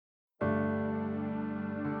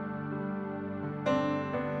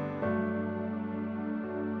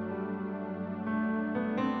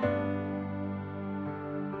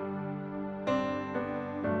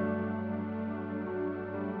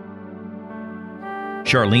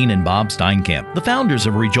Charlene and Bob Steinkamp, the founders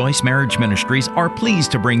of Rejoice Marriage Ministries, are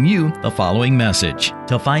pleased to bring you the following message.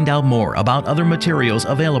 To find out more about other materials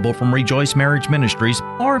available from Rejoice Marriage Ministries,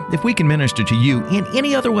 or if we can minister to you in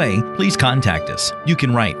any other way, please contact us. You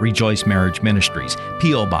can write Rejoice Marriage Ministries,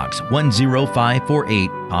 P.O. Box 10548,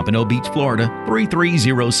 Pompano Beach, Florida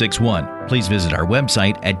 33061. Please visit our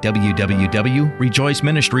website at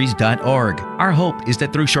www.rejoiceministries.org. Our hope is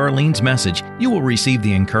that through Charlene's message, you will receive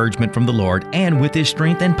the encouragement from the Lord, and with His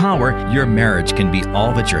strength and power, your marriage can be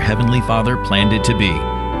all that your Heavenly Father planned it to be.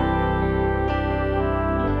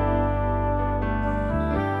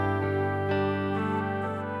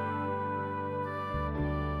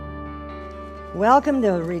 Welcome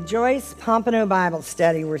to Rejoice Pompano Bible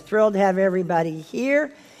Study. We're thrilled to have everybody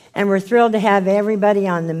here, and we're thrilled to have everybody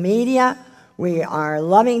on the media. We are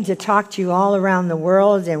loving to talk to you all around the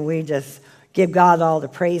world, and we just give God all the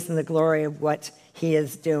praise and the glory of what He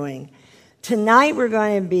is doing. Tonight we're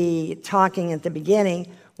going to be talking at the beginning,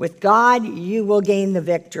 with God you will gain the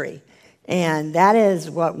victory. And that is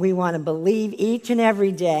what we want to believe each and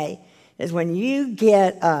every day, is when you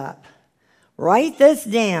get up, write this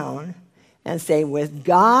down, and say, with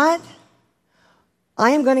God, I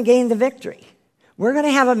am going to gain the victory. We're going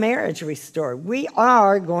to have a marriage restored. We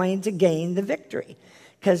are going to gain the victory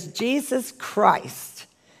because Jesus Christ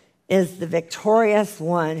is the victorious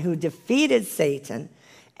one who defeated Satan,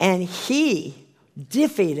 and He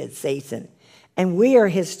defeated Satan, and we are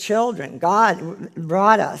His children. God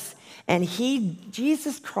brought us, and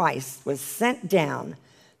Jesus Christ was sent down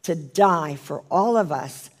to die for all of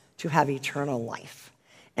us to have eternal life.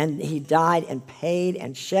 And He died and paid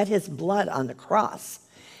and shed His blood on the cross.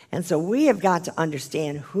 And so we have got to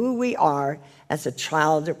understand who we are as a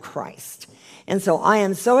child of Christ. And so I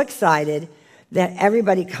am so excited that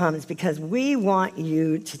everybody comes, because we want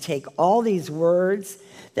you to take all these words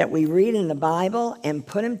that we read in the Bible and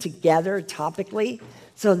put them together topically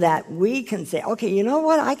so that we can say, okay, you know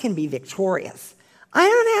what? I can be victorious. I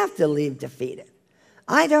don't have to leave defeated.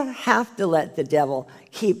 I don't have to let the devil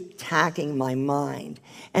keep attacking my mind.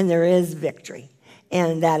 And there is victory.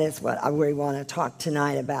 And that is what we want to talk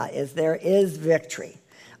tonight about, is there is victory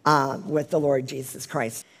with the Lord Jesus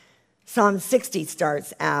Christ. Psalm 60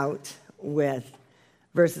 starts out with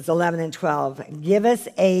verses 11 and 12. Give us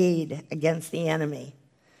aid against the enemy.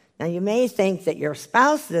 Now, you may think that your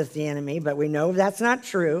spouse is the enemy, but we know that's not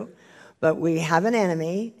true. But we have an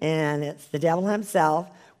enemy, and it's the devil himself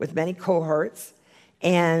with many cohorts.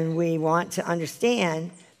 And we want to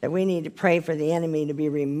understand that we need to pray for the enemy to be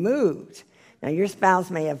removed. Now, your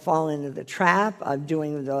spouse may have fallen into the trap of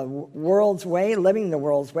doing the world's way,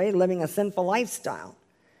 living a sinful lifestyle.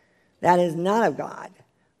 That is not of God.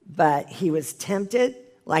 But he was tempted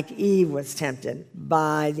like Eve was tempted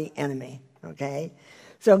by the enemy, okay?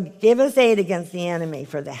 So give us aid against the enemy,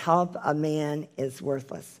 for the help of man is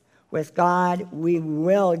worthless. With God, we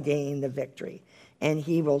will gain the victory, and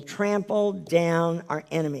He will trample down our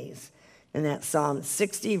enemies. And that's Psalm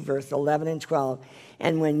 60, verse 11 and 12.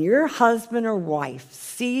 And when your husband or wife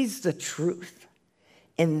sees the truth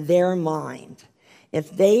in their mind,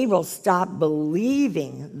 if they will stop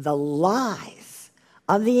believing the lies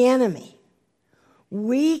of the enemy,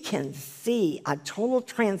 we can see a total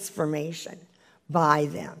transformation by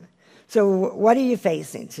them. So what are you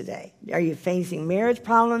facing today? Are you facing marriage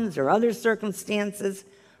problems or other circumstances?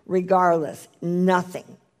 Regardless,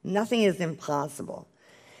 nothing is impossible.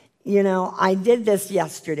 You know, I did this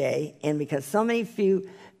yesterday, and because so many of you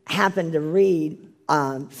happen to read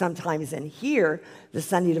sometimes and hear the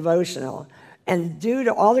Sunday devotional, and due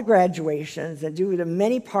to all the graduations and due to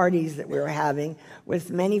many parties that we were having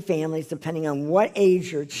with many families, depending on what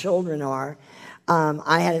age your children are,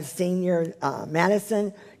 I had a senior,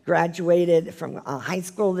 Madison, graduated from high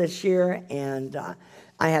school this year, and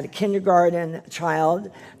I had a kindergarten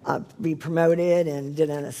child be promoted and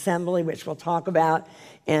did an assembly, which we'll talk about,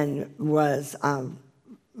 and was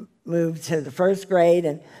moved to the first grade.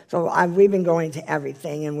 And so we've been going to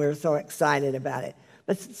everything, and we're so excited about it.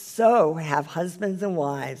 But so have husbands and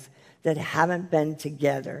wives that haven't been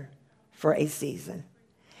together for a season.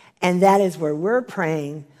 And that is where we're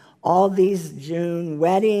praying all these June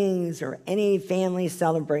weddings or any family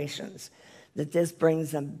celebrations, that this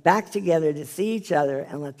brings them back together to see each other,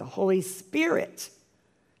 and let the Holy Spirit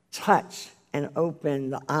touch and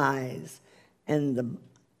open the eyes and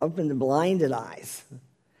open the blinded eyes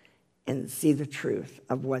and see the truth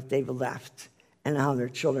of what they've left and how their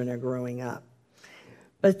children are growing up.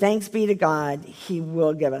 But thanks be to God, He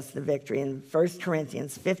will give us the victory. In 1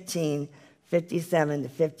 Corinthians 15, 57 to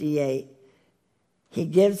 58, He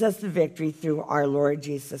gives us the victory through our Lord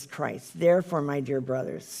Jesus Christ. Therefore, my dear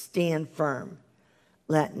brothers, stand firm.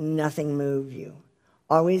 Let nothing move you.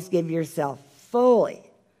 Always give yourself fully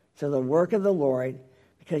to the work of the Lord,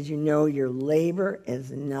 because you know your labor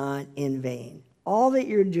is not in vain. All that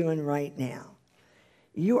you're doing right now,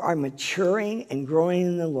 you are maturing and growing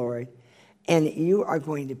in the Lord, and you are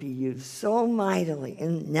going to be used so mightily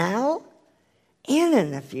in now and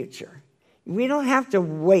in the future. We don't have to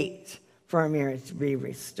wait for our marriage to be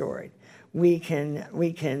restored. We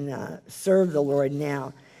can serve the Lord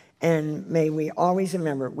now. And may we always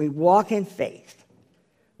remember, we walk in faith,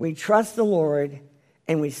 we trust the Lord,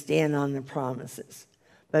 and we stand on the promises.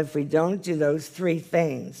 But if we don't do those three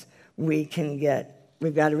things, we've got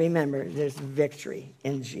to remember there's victory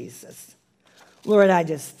in Jesus. Lord, I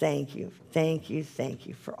just thank you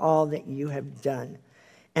for all that you have done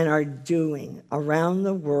and are doing around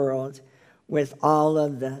the world with all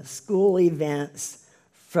of the school events,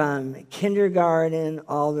 from kindergarten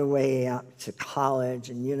all the way up to college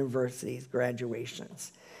and universities,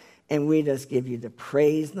 graduations. And we just give you the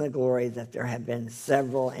praise and the glory that there have been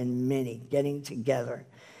several and many getting together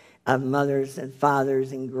of mothers and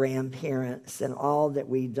fathers and grandparents and all that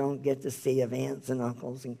we don't get to see of aunts and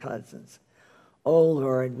uncles and cousins. Oh,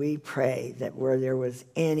 Lord, we pray that where there was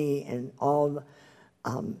any and all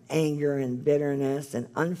anger and bitterness and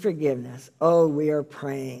unforgiveness, oh, we are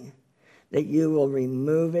praying that you will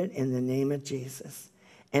remove it in the name of Jesus,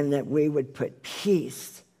 and that we would put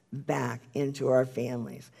peace back into our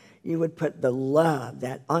families. You would put the love,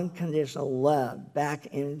 that unconditional love, back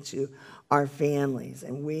into our families.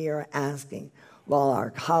 And we are asking, while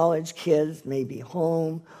our college kids may be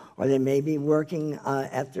home, or they may be working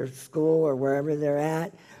at their school or wherever they're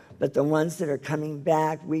at, but the ones that are coming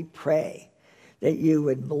back, we pray that you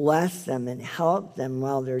would bless them and help them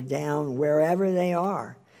while they're down, wherever they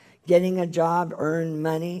are, getting a job, earn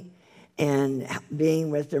money, and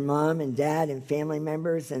being with their mom and dad and family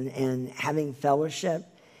members, and having fellowship,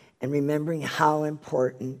 and remembering how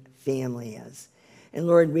important family is. And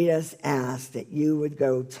Lord, we just ask that you would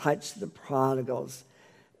go touch the prodigals,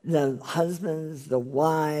 the husbands, the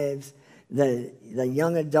wives, the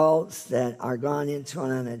young adults that are gone into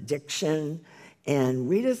an addiction. And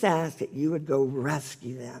we just ask that you would go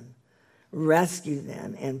rescue them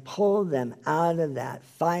and pull them out of that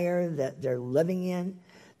fire that they're living in,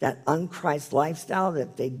 that unchrist lifestyle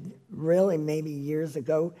that they really maybe years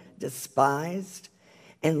ago despised.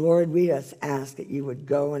 And Lord, we just ask that you would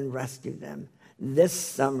go and rescue them this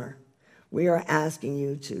summer. We are asking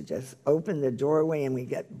you to just open the doorway, and we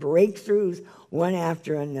get breakthroughs one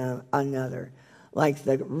after another, like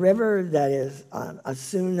the river that is a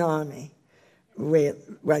tsunami.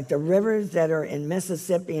 Like the rivers that are in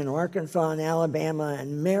Mississippi and Arkansas and Alabama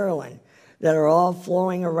and Maryland that are all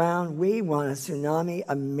flowing around. We want a tsunami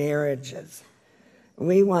of marriages.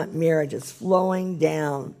 We want marriages flowing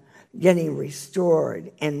down, getting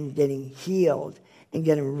restored and getting healed and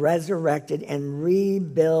getting resurrected, and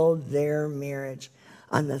rebuild their marriage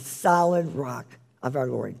on the solid rock of our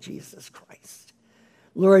Lord Jesus Christ.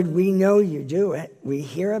 Lord, we know you do it. We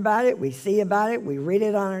hear about it. We see about it. We read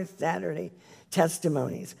it on our Saturday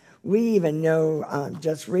testimonies. We even know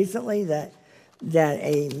just recently that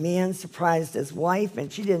a man surprised his wife, and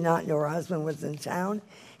she did not know her husband was in town,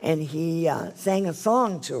 and he sang a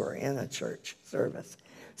song to her in a church service.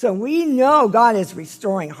 So we know God is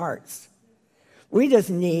restoring hearts. We just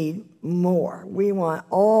need more. We want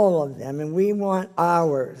all of them, and we want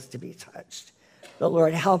ours to be touched. But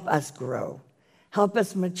Lord, help us grow. Help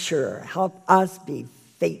us mature. Help us be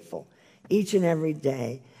faithful each and every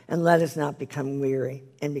day. And let us not become weary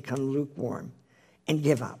and become lukewarm and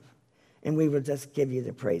give up. And we will just give you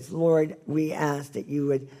the praise. Lord, we ask that you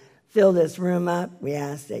would fill this room up. We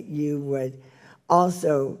ask that you would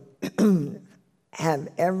also have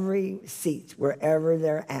every seat wherever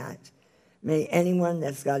they're at. May anyone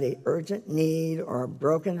that's got an urgent need or a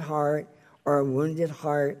broken heart or a wounded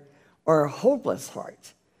heart or a hopeless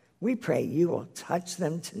heart, we pray you will touch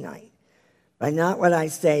them tonight. By not what I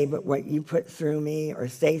say, but what you put through me or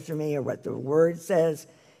say through me, or what the word says,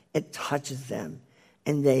 it touches them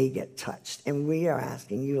and they get touched. And we are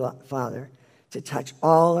asking you, Father, to touch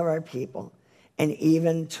all of our people. And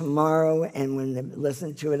even tomorrow, and when they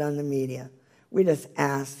listen to it on the media, we just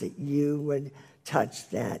ask that you would touch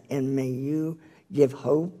that. And may you give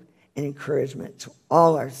hope and encouragement to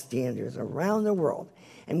all our standers around the world.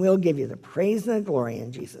 And we'll give you the praise and the glory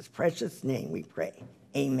in Jesus' precious name we pray.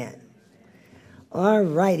 Amen. All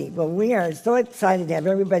righty. Well, we are so excited to have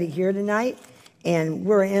everybody here tonight. And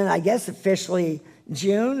we're in, I guess, officially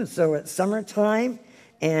June, so it's summertime.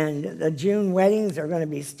 And the June weddings are going to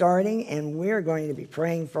be starting, and we're going to be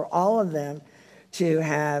praying for all of them to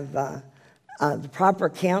have the proper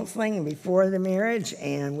counseling before the marriage,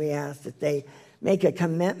 and we ask that they make a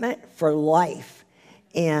commitment for life.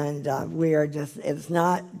 And it's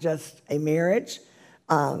not just a marriage,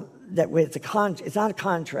 it's not a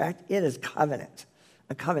contract, it is a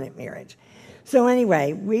covenant marriage. So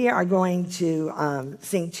anyway, we are going to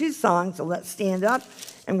sing 2 songs, so let's stand up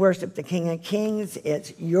and worship the King of Kings.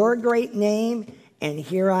 It's Your Great Name and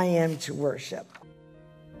Here I Am to Worship.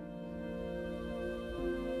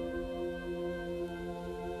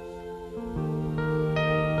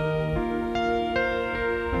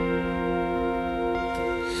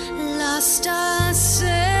 Lost are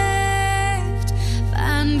saved,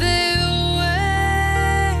 find their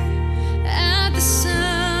way at the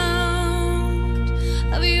sound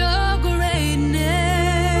of your great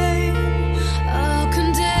name. All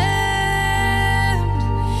condemned,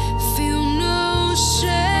 feel no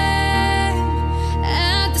shame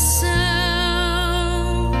at the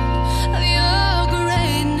sound of your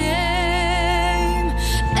great name.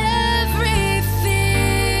 Every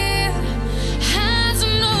fear has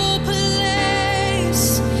no place.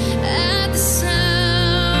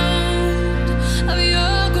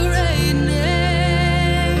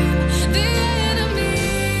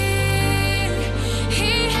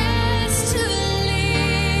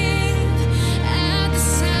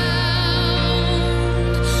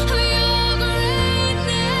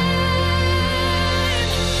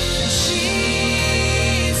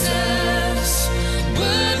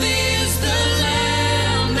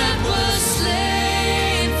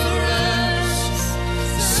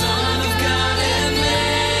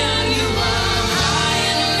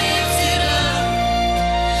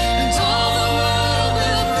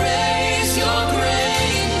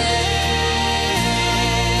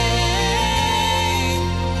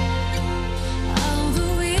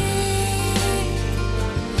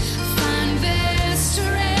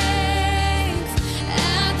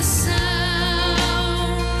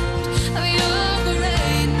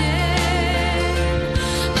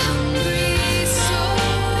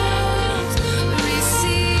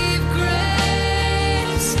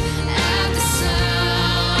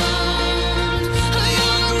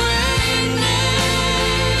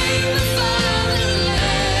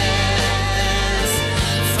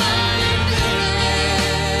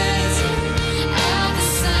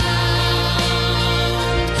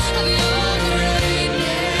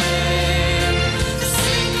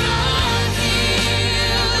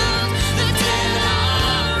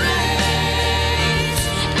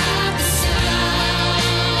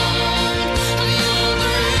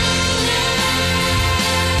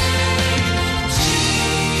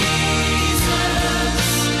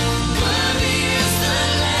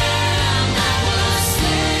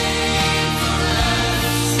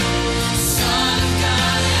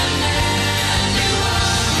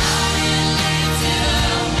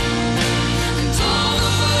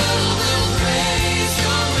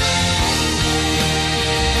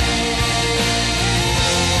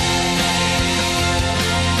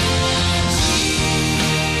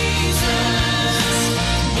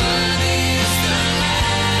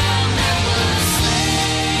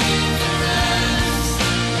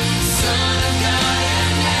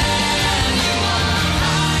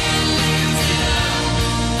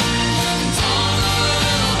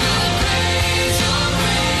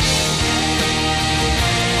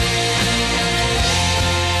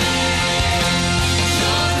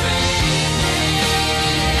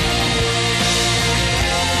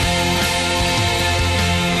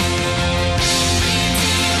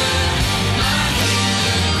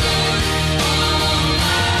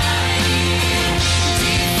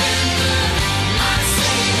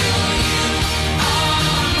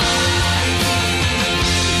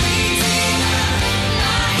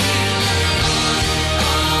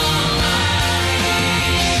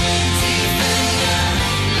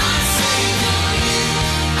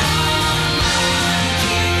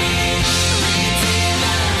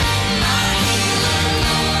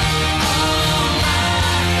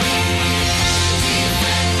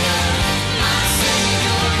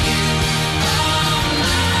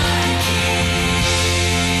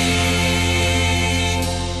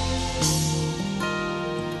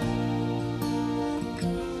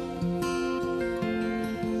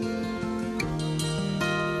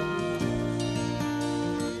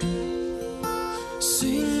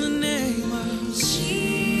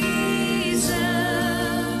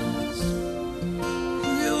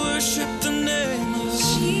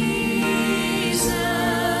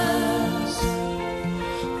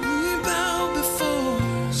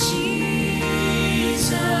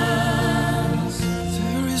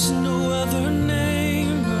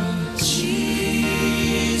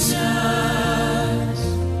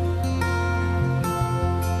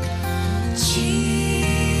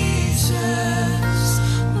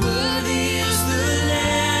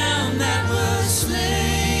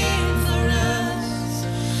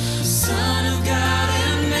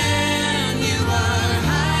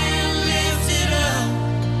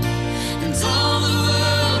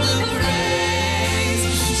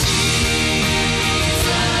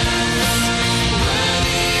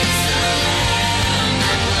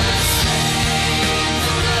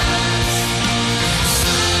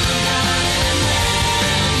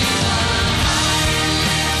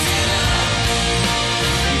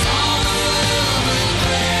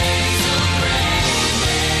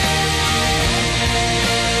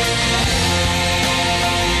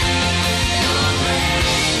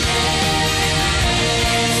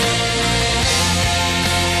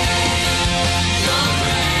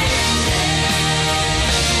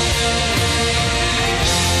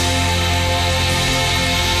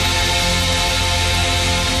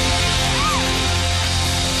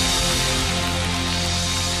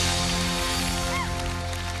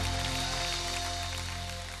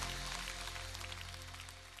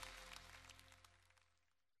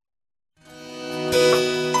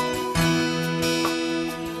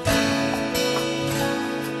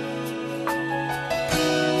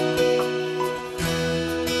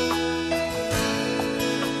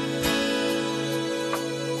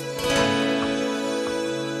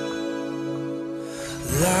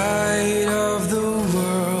 Light of the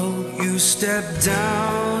world, you step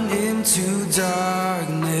down into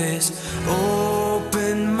darkness.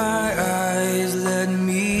 Open my eyes, let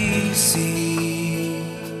me see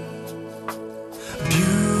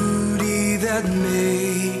beauty that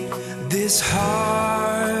made this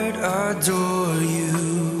heart adore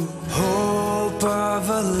you. Hope of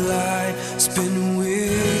a life spent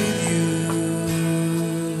with you.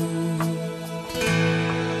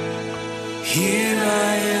 Here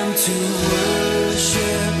I am to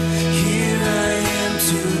worship, here I am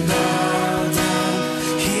to bow down,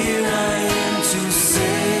 here I am to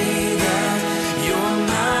say that you're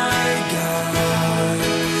my God.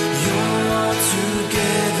 You're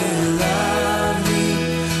altogether lovely,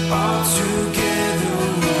 altogether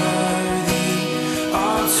worthy,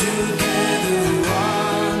 altogether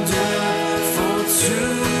wonderful to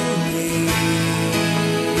me.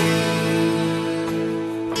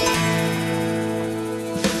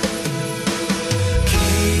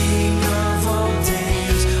 King of all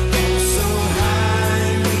days, oh so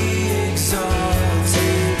highly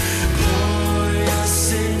exalted, glorious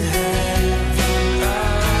in heaven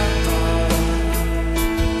above.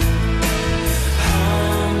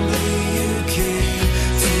 Humbly you came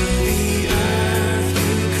to the earth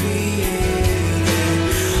you created,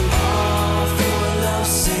 all for love's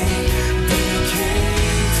sake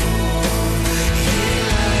became poor. Here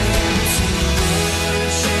I am to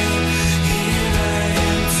worship, here I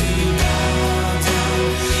am to bow down,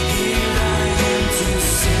 here I am to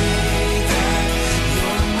say that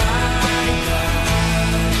you're my God.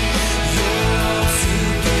 You're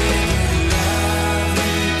altogether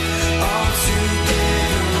lovely, altogether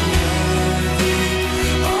worthy,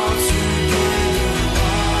 altogether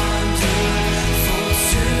wonderful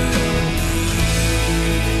to me.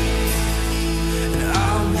 And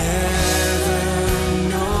I'll never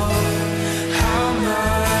know how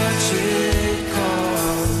much it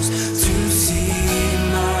costs to see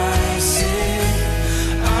my sin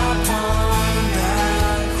upon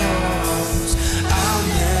that cross. I'll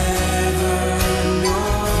never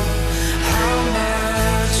know how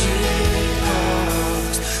much it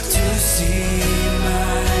costs to see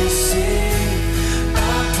my sin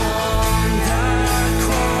upon that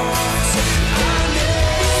cross. I'll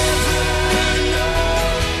never know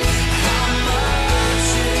how much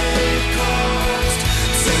it costs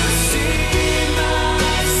to see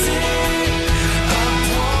my sin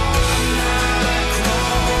upon that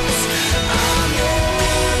cross. I'll never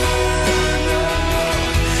know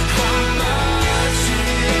how much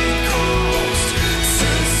it costs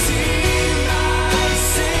to see my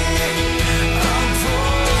sin upon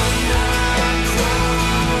that cross. Here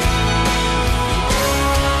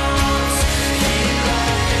I am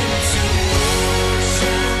to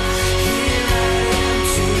worship, here I am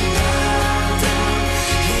to bow down,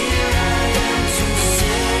 here I am to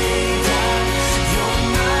say that you're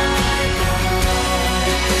my God.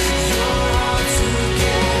 You're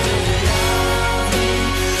altogether lovely,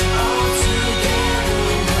 altogether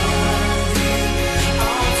worthy,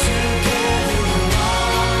 altogether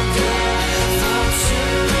wonderful to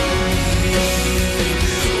me. Here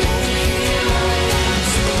I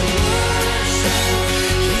am to worship, here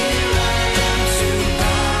I am to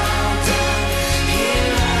bow down,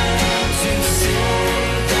 here I am to say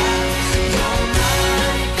that you're my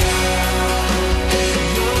God.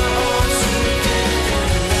 You're altogether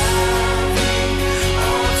lovely,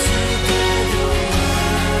 altogether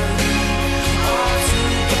worthy,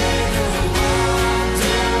 altogether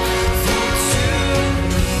wonderful to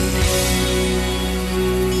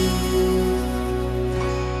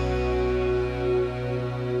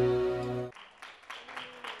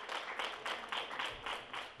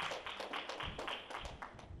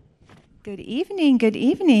Good evening, good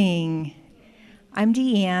evening. I'm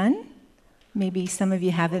Deanne. Maybe some of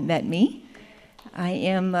you haven't met me. I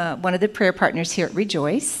am one of the prayer partners here at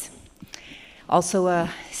Rejoice. Also a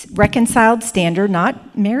reconciled stander,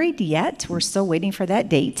 not married yet. We're still waiting for that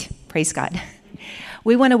date. Praise God.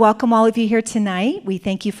 We want to welcome all of you here tonight. We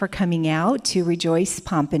thank you for coming out to Rejoice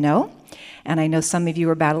Pompano. And I know some of you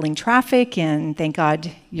are battling traffic, and thank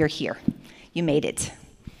God you're here. You made it.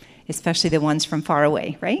 Especially the ones from far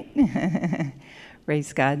away, right?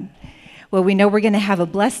 Praise God. Well, we know we're going to have a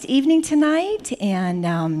blessed evening tonight,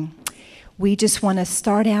 and we just want to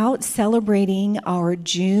start out celebrating our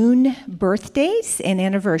June birthdays and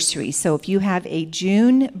anniversaries. So if you have a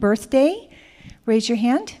June birthday, raise your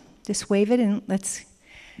hand. Just wave it and let's...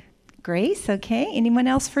 Grace, okay. Anyone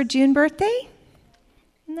else for June birthday?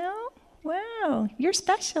 No? Wow, you're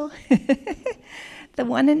special. the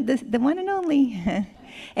one and only.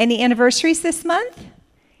 Any anniversaries this month?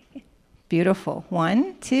 Beautiful.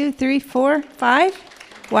 1, 2, 3, 4,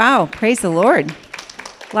 5. Wow, praise the Lord.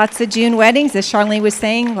 Lots of June weddings, as Charlene was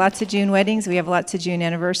saying, lots of June weddings. We have lots of June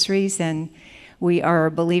anniversaries, and we are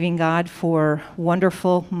believing God for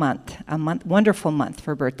wonderful month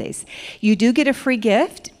for birthdays. You do get a free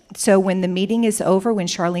gift. So when the meeting is over, when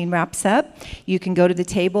Charlene wraps up, you can go to the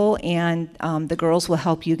table, and the girls will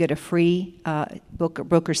help you get a free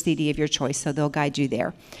book or CD of your choice, so they'll guide you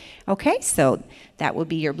there. Okay, so that will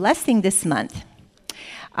be your blessing this month.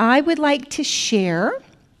 I would like to share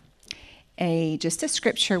just a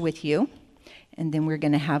scripture with you, and then we're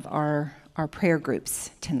going to have our prayer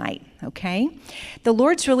groups tonight, okay? The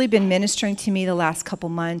Lord's really been ministering to me the last couple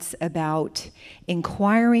months about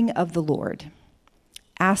inquiring of the Lord,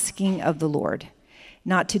 asking of the Lord,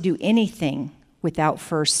 not to do anything without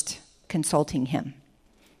first consulting Him.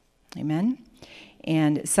 Amen?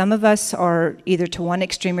 And some of us are either to one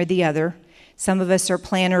extreme or the other. Some of us are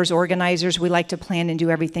planners, organizers. We like to plan and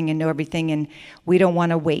do everything and know everything, and we don't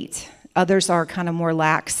want to wait. Others are kind of more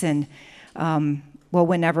lax and,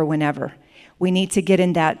 whenever. We need to get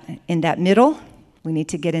in that middle. We need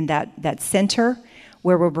to get in that center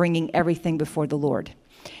where we're bringing everything before the Lord.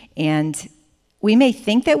 And we may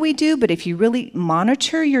think that we do, but if you really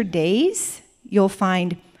monitor your days, you'll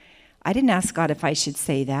find, I didn't ask God if I should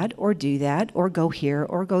say that or do that or go here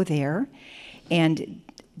or go there. And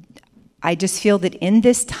I just feel that in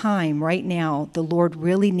this time right now, the Lord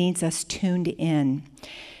really needs us tuned in.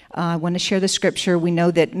 I want to share the scripture. We know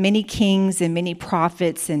that many kings and many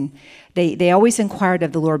prophets, and they always inquired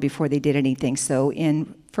of the Lord before they did anything. So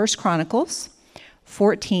in 1 Chronicles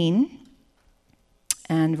 14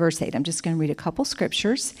 and verse 8, I'm just going to read a couple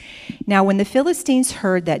scriptures. Now, when the Philistines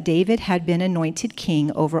heard that David had been anointed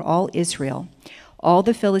king over all Israel, all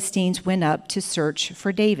the Philistines went up to search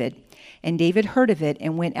for David. And David heard of it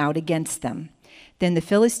and went out against them. Then the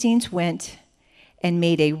Philistines went and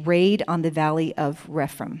made a raid on the valley of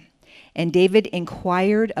Rephaim. And David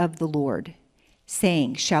inquired of the Lord,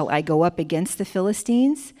 saying, "Shall I go up against the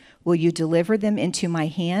Philistines? Will you deliver them into my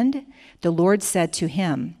hand?" The Lord said to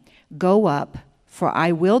him, "Go up, for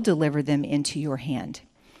I will deliver them into your hand."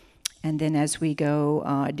 And then as we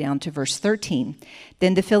go down to verse 13,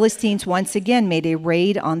 then the Philistines once again made a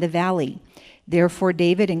raid on the valley. Therefore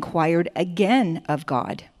David inquired again of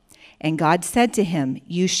God. And God said to him,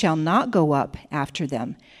 "You shall not go up after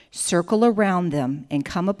them. Circle around them and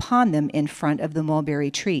come upon them in front of the mulberry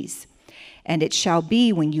trees. And it shall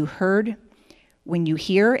be when you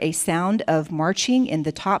hear a sound of marching in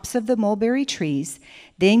the tops of the mulberry trees,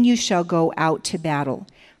 then you shall go out to battle.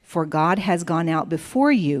 For God has gone out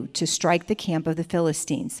before you to strike the camp of the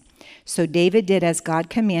Philistines." So David did as God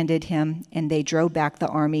commanded him, and they drove back the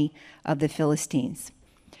army of the Philistines.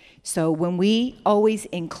 So when we always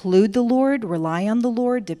include the Lord, rely on the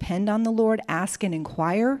Lord, depend on the Lord, ask and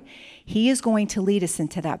inquire, He is going to lead us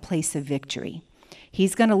into that place of victory.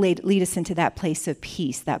 He's going to lead us into that place of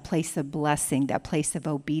peace, that place of blessing, that place of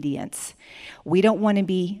obedience. We don't want to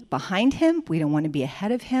be behind Him. We don't want to be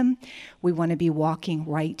ahead of Him. We want to be walking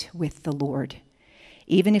right with the Lord.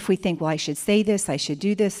 Even if we think, well, I should say this, I should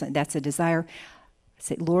do this, that's a desire.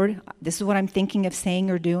 Say, Lord, this is what I'm thinking of saying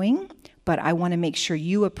or doing, but I want to make sure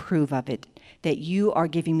you approve of it, that you are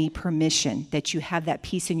giving me permission, that you have that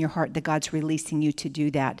peace in your heart, that God's releasing you to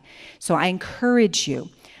do that. So I encourage you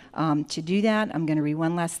to do that. I'm going to read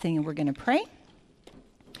one last thing and we're going to pray.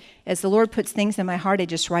 As the Lord puts things in my heart, I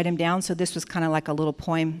just write them down. So this was kind of like a little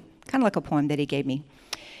poem, kind of like a poem that He gave me.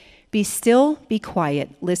 "Be still, be quiet,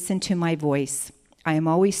 listen to my voice. I am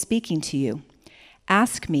always speaking to you.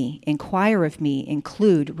 Ask me, inquire of me,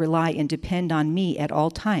 include, rely, and depend on me at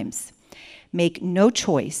all times. Make no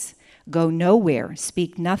choice, go nowhere,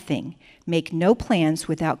 speak nothing, make no plans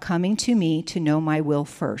without coming to me to know my will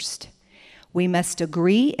first. We must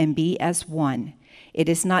agree and be as one. It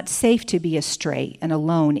is not safe to be astray and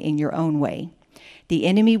alone in your own way. The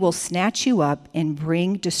enemy will snatch you up and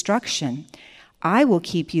bring destruction. I will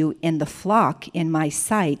keep you in the flock in my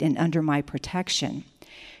sight and under my protection.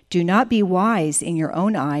 Do not be wise in your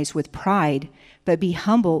own eyes with pride, but be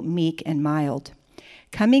humble, meek, and mild,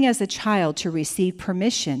 coming as a child to receive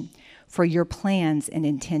permission for your plans and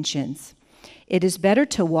intentions. It is better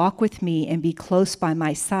to walk with me and be close by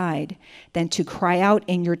my side than to cry out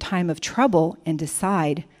in your time of trouble and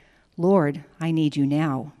decide, Lord, I need you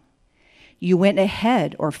now. You went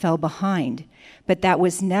ahead or fell behind, but that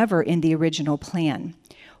was never in the original plan.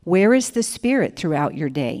 Where is the Spirit throughout your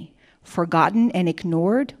day? Forgotten and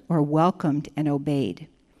ignored, or welcomed and obeyed?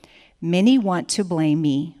 Many want to blame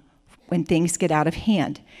me when things get out of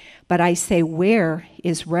hand, but I say, where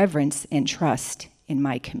is reverence and trust in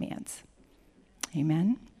my commands?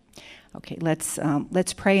 Amen. Okay, let's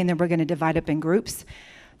pray, and then we're going to divide up in groups.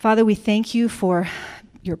 Father, we thank you for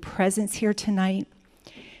your presence here tonight.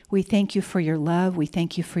 We thank you for your love. We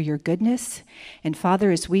thank you for your goodness. And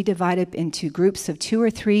Father, as we divide up into groups of 2 or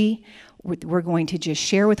 3, we're going to just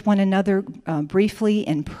share with one another briefly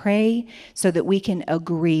and pray so that we can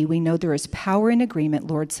agree. We know there is power in agreement,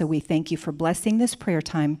 Lord, so we thank you for blessing this prayer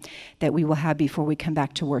time that we will have before we come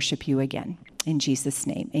back to worship you again. In Jesus'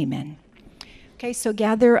 name, amen. Okay, so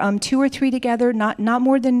gather 2 or 3 together, not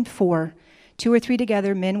more than 4. 2 or 3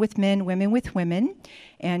 together, men with men, women with women,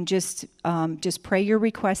 and just pray your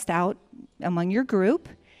request out among your group.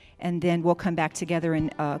 And then we'll come back together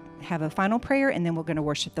and have a final prayer, and then we're going to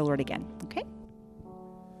worship the Lord again. Okay?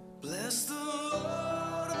 Bless the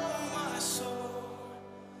Lord, oh my soul,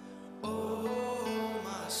 oh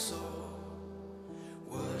my soul.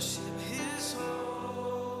 Worship his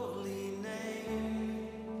holy name.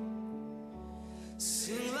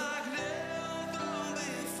 Sing like never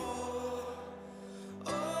before,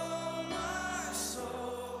 oh my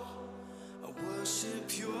soul. I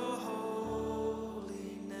worship your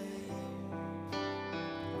holy name.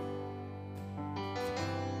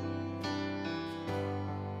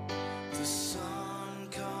 The sun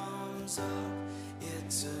comes up,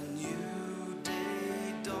 it's a new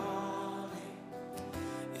day dawning.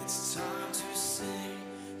 It's time to sing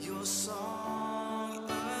your song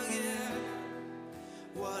again.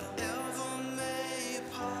 Whatever may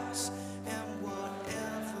pass and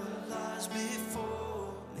whatever lies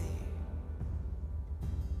before me,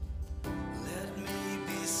 let me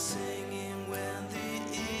be singing when the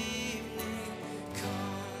evening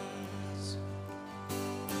comes.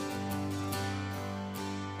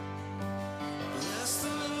 Bless the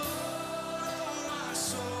Lord, oh my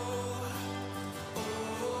soul, oh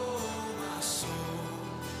my soul.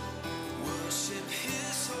 Worship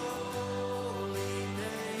his holy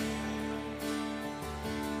name.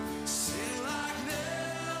 Sing like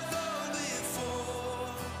never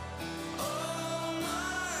before, oh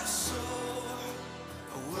my soul.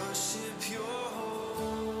 I worship your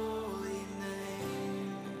holy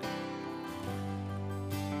name.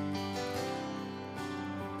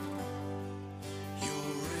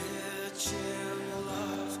 You're rich in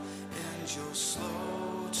love and you're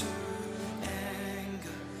slow to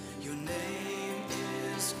anger. Your name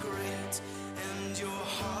is great and your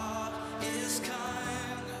heart is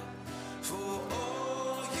kind. For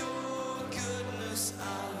all your goodness I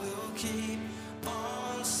will keep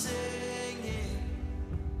on singing.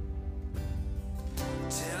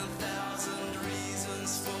 10,000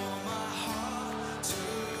 reasons for my heart to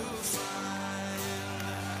find.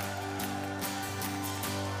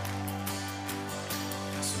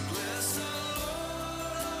 So bless the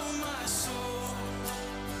Lord, oh my soul,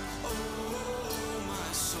 oh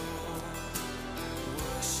my soul.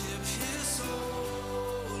 Worship his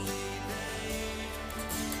holy name.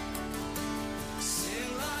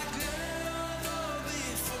 Sing like never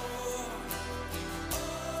before, oh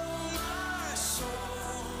my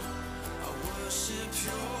soul. I worship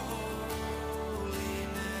your holy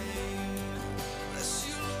name. Bless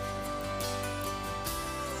you,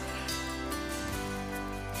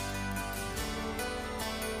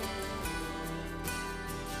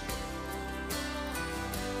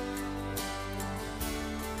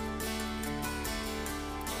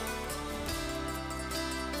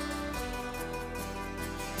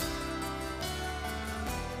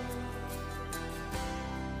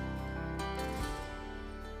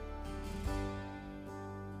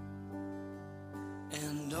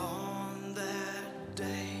 and on that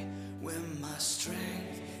day when my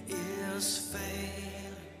strength is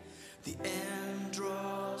failing, the end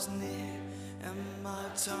draws near and my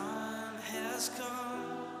time has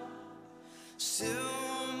come. Still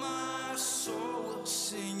my soul will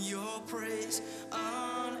sing your praise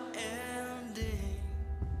unending.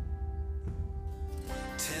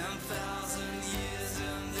 10,000 years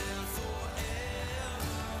and then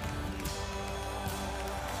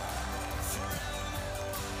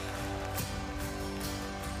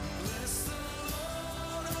bless the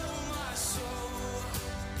Lord, oh my soul,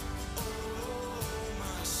 oh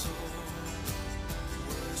my soul.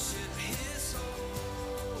 Worship his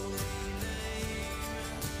holy name.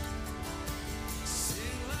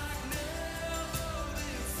 Sing like never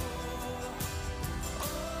before,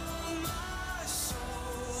 oh my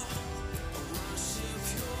soul. Worship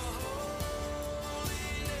your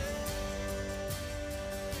holy name.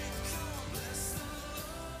 Come bless the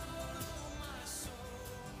Lord, oh my soul.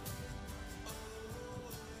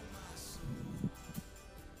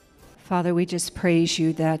 Father, we just praise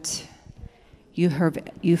you that you've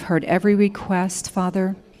heard every request,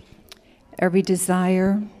 Father, every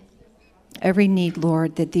desire, every need,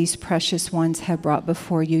 Lord, that these precious ones have brought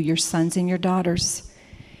before you, your sons and your daughters.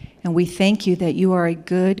 And we thank you that you are a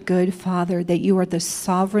good, good Father, that you are the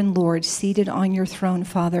sovereign Lord seated on your throne,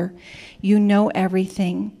 Father. You know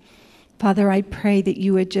everything. Father, I pray that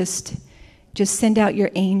you would just send out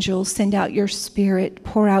your angels, send out your Spirit,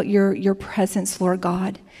 pour out your presence, Lord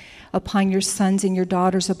God, upon your sons and your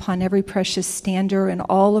daughters, upon every precious stander and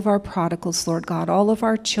all of our prodigals, Lord God, all of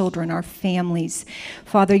our children, our families.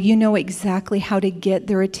 Father, you know exactly how to get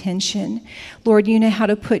their attention. Lord, you know how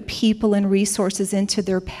to put people and resources into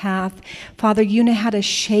their path. Father, you know how to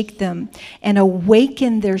shake them and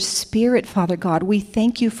awaken their spirit, Father God. We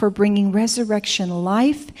thank you for bringing resurrection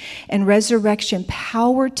life and resurrection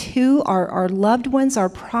power to our loved ones, our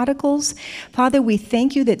prodigals. Father, we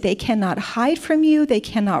thank you that they cannot hide from you. They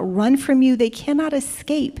cannot run from you. They cannot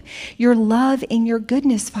escape your love and your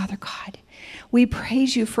goodness, Father God. We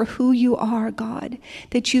praise you for who you are, God,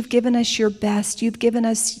 that you've given us your best. You've given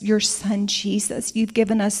us your Son, Jesus. You've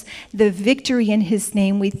given us the victory in his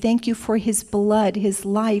name. We thank you for his blood, his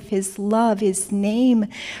life, his love, his name.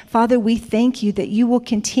 Father, we thank you that you will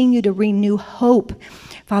continue to renew hope,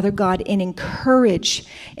 Father God, and encourage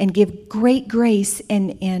and give great grace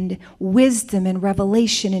and wisdom and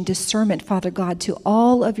revelation and discernment, Father God, to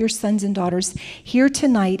all of your sons and daughters here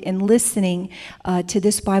tonight and listening to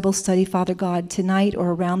this Bible study, Father God, tonight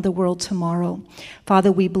or around the world tomorrow.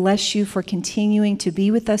 Father, we bless you for continuing to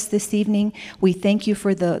be with us this evening. We thank you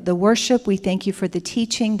for the worship. We thank you for the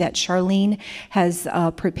teaching that Charlene has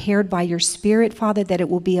prepared by your Spirit, Father, that it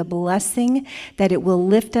will be a blessing, that it will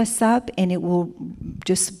lift us up, and it will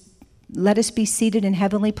just let us be seated in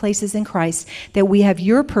heavenly places in Christ, that we have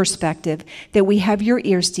your perspective, that we have your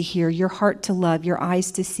ears to hear, your heart to love, your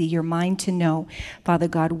eyes to see, your mind to know. Father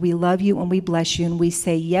God, we love you and we bless you, and we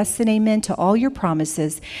say yes and amen to all your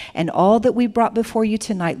promises, and all that we brought before you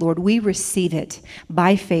tonight, Lord, we receive it.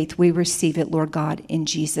 By faith, we receive it, Lord God, in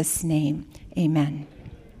Jesus' name. Amen.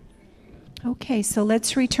 Okay, so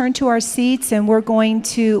let's return to our seats, and we're going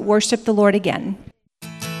to worship the Lord again.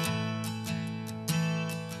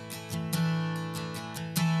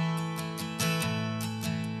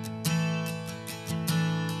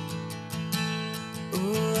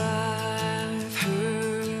 Oh, I've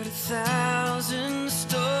heard 1,000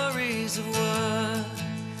 stories of what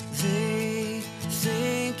they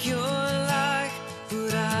think you're like,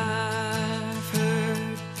 but I've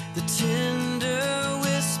heard the tender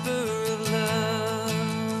whisper of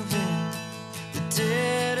love in the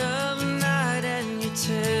dead of night, and you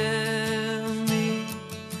tell me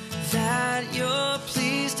that you're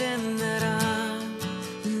pleased and that I'm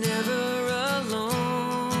never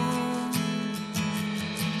alone.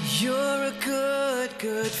 You're a good,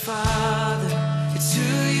 good Father. It's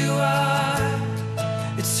who you are.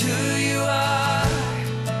 It's who you are.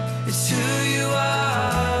 It's who you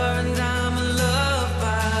are. And I'm loved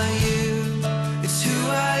by you. It's who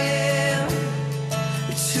I am.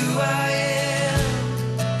 It's who I am.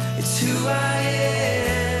 It's who I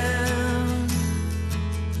am.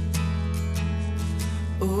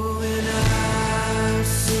 Oh, and I've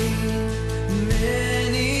seen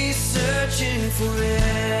many searching for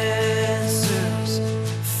answers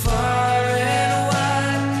far and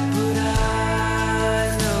wide, but I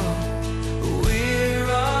know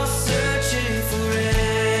we're all searching for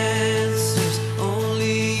answers.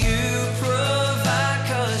 Only you provide,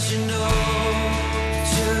 'cause you know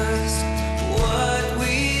just what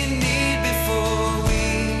we need before we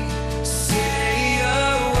say a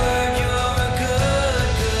word. You're a good,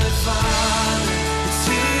 good Father. It's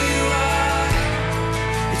who you are.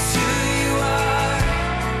 It's who you are.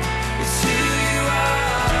 It's who you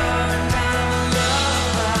are. And I'm loved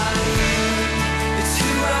by you. It's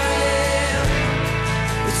who I am.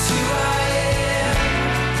 It's who I am.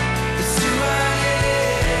 It's who I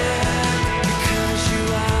am. Because you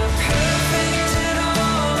are perfect in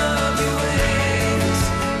all of your ways.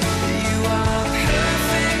 You are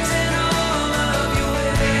perfect in all of your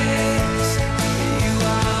ways. You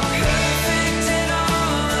are perfect in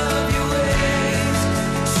all of your ways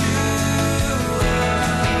to us.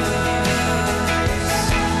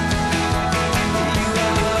 You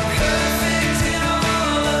are perfect in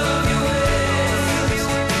all of your ways.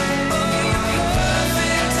 Oh, you're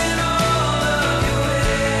perfect in all of your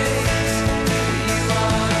ways. You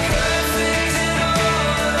are perfect in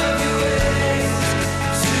all of your ways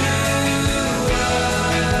to us.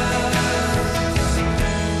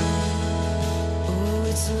 Oh,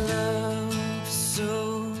 it's love so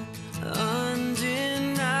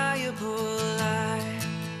undeniable.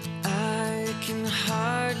 I can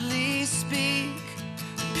hardly speak.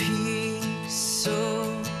 Peace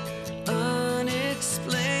so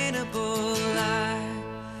unexplainable.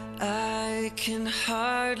 can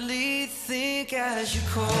hardly think as you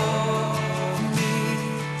call me,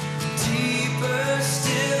 deeper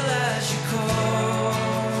still as you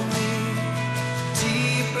call me,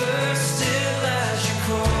 deeper still as you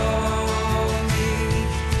call me,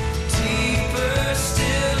 deeper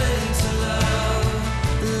still into love,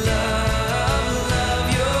 love, love.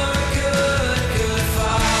 You're a good, good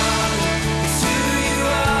Father. It's who you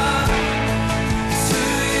are. It's who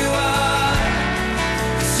you are.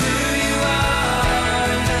 It's who you are,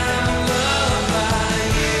 and I'm loved by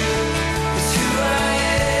you. It's who I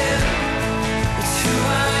am. It's who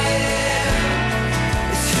I am.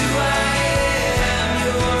 It's who I am.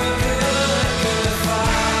 You're a good, good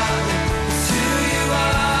Father. It's who you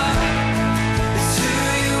are. It's who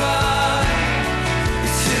you are.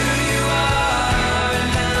 It's who you are,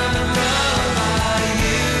 and I'm loved by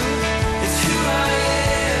you. It's who I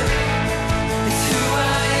am. It's who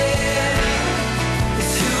I am. It's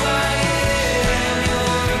who I am. You're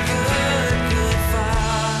a good, good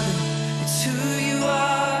Father. It's who you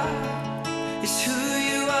are. It's who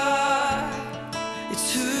you are.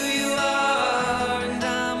 It's who you are, and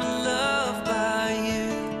I'm loved by you.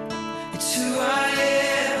 It's who I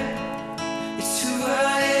am. It's who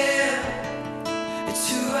I am. It's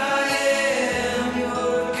who I am.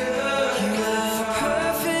 You're good. You are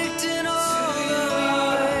perfect in all your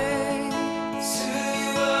ways. It's who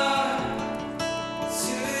you are. It's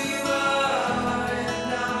who you are,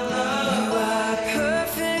 and I'm loved. You are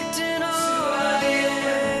perfect in all your ways.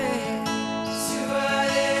 It's who I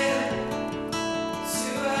am. It's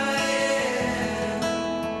who I am.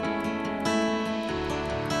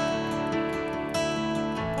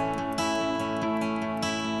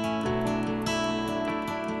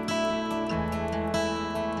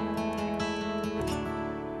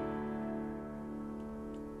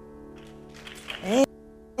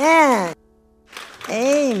 Amen.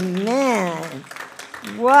 Amen.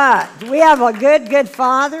 What? We have a good, good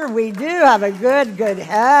Father. We do have a good, good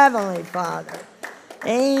Heavenly Father.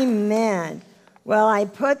 Amen. Well, I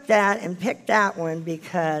put that and picked that one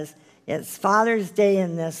because it's Father's Day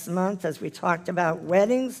in this month. As we talked about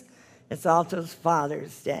weddings, it's also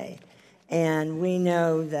Father's Day. And we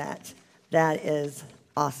know that that is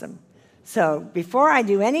awesome. So before I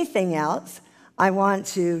do anything else, I want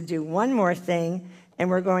to do one more thing, and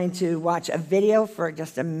we're going to watch a video for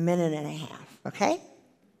just a minute and a half, okay?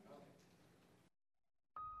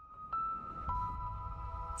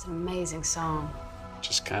 It's an amazing song.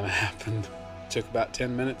 Just kind of happened. Took about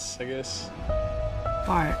 10 minutes, I guess.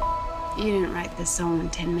 Bart, you didn't write this song in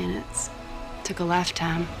 10 minutes. It took a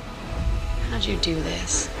lifetime. How'd you do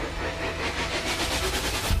this?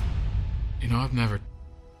 You know, I've never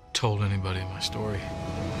told anybody my story.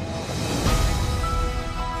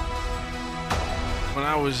 When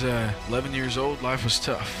I was 11 years old, life was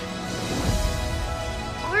tough.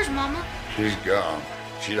 Where's Mama? She's gone.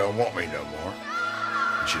 She don't want me no more.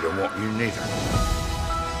 And she don't want you neither.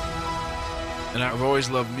 And I've always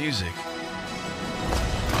loved music.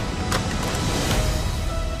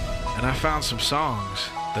 And I found some songs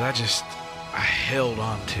that I held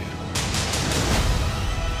on to.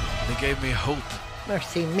 They gave me hope.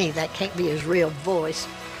 Mercy me, that can't be his real voice.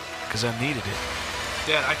 Because I needed it.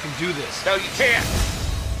 Dad, I can do this. No, you can't.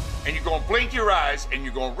 And you're going to blink your eyes and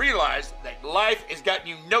you're going to realize that life has gotten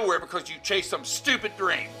you nowhere because you chased some stupid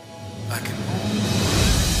dream.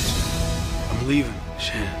 I'm leaving,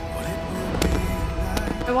 Shan.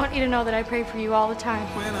 I want you to know that I pray for you all the time.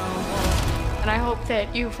 And I hope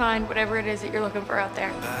that you find whatever it is that you're looking for out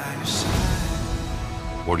there.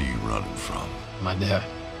 What are you running from? My dad.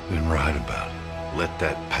 Then write about it. Let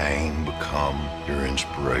that pain become your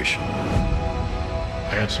inspiration.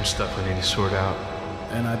 I got some stuff I need to sort out.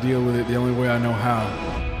 And I deal with it the only way I know how.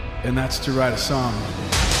 And that's to write a song.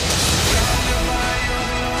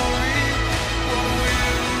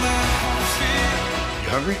 You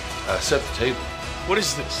hungry? Set the table. What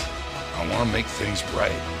is this? I want to make things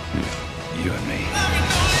right. You and me.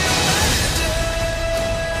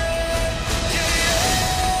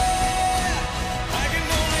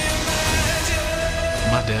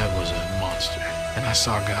 My dad was a monster, and I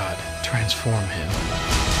saw God transform him.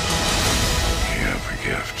 You have a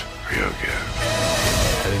gift. Real gift.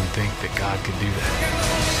 I didn't think that God could do that.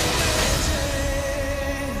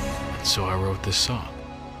 And so I wrote this song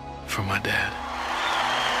for my dad.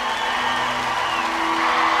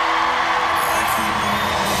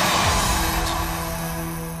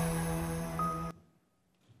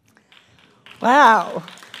 Wow.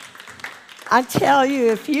 I tell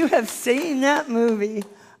you, if you have seen that movie,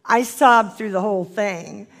 I sobbed through the whole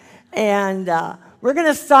thing. And we're going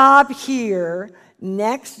to stop here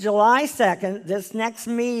next July 2nd, this next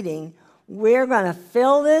meeting. we're going to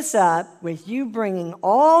fill this up with you bringing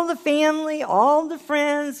all the family, all the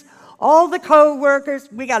friends, all the co-workers.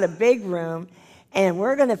 We got a big room, and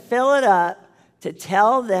we're going to fill it up to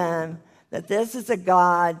tell them that this is a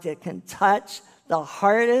God that can touch the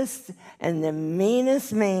hardest and the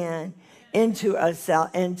meanest man into a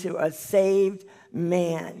saved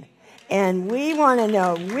man. And we want to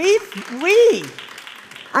know,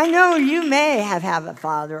 I know you may have a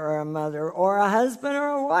father or a mother or a husband or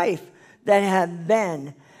a wife that have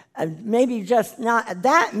been, maybe just not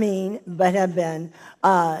that mean, but have been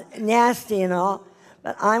nasty and all.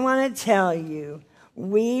 But I want to tell you,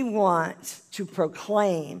 we want to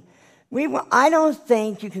proclaim. I don't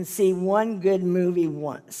think you can see one good movie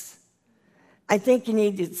once. I think you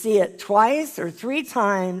need to see it twice or 3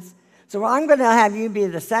 times. So I'm going to have you be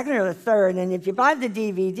the second or the third. And if you buy the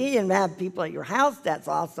DVD and have people at your house, that's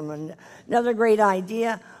awesome. And another great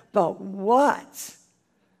idea. But what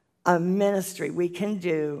a ministry we can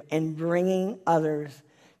do in bringing others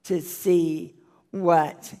to see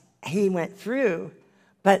what he went through,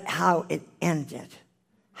 but how it ended.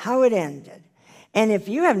 How it ended. And if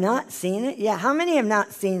you have not seen it yet, how many have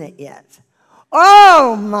not seen it yet?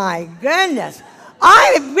 Oh my goodness.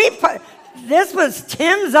 This was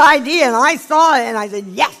Tim's idea, and I saw it, and I said,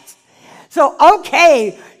 yes. So,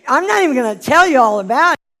 okay, I'm not even going to tell you all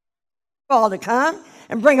about it. All to come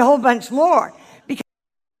and bring a whole bunch more. Because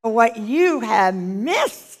what you have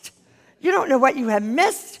missed, you don't know what you have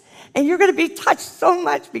missed, and you're going to be touched so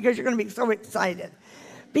much because you're going to be so excited.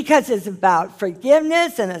 Because it's about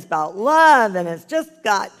forgiveness, and it's about love, and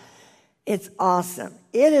it's awesome.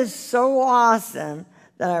 It is so awesome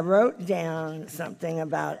that I wrote down something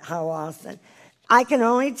about how awesome. I can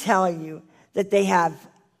only tell you that they have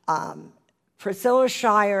Priscilla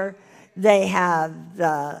Shire, they have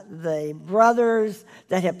the brothers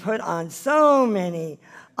that have put on so many,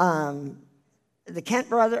 the Kent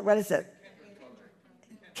brother, what is it?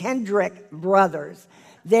 Kendrick brothers.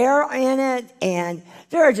 They're in it, and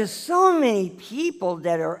there are just so many people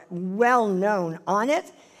that are well known on it.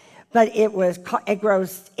 But it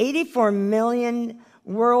grossed $84 million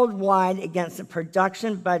worldwide against a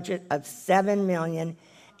production budget of $7 million,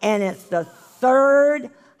 and it's the 3rd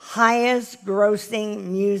highest grossing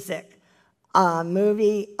music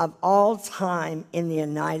movie of all time in the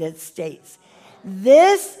United States.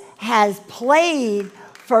 This has played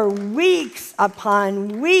for weeks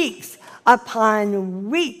upon weeks upon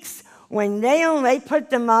weeks. When they put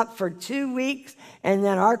them up for 2 weeks, and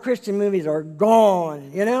then our Christian movies are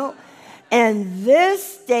gone, you know? And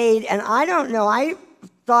this stayed, and I don't know, I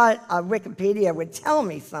thought Wikipedia would tell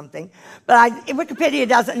me something, but Wikipedia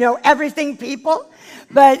doesn't know everything, people.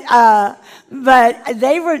 But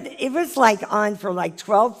it was like on for like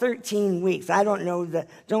 12, 13 weeks. I don't know,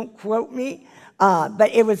 don't quote me,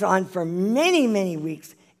 but it was on for many, many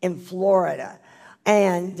weeks in Florida.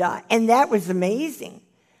 And that was amazing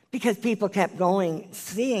because people kept going,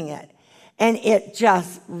 seeing it. And it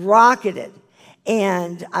just rocketed.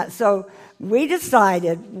 And so we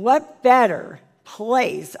decided what better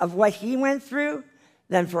place of what he went through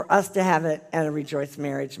than for us to have it at a Rejoice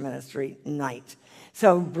Marriage Ministry night.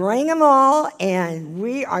 So bring them all, and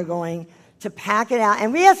we are going to pack it out.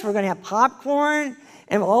 And we're going to have popcorn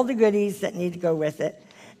and all the goodies that need to go with it.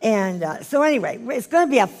 And so anyway, it's going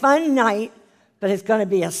to be a fun night, but it's going to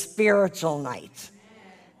be a spiritual night.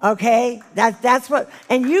 Okay? That's what,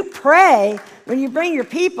 and you pray, when you bring your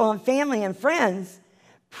people and family and friends,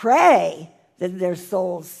 pray that their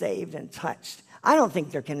soul's saved and touched. I don't think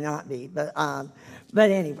there cannot be, but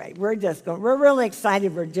anyway, we're really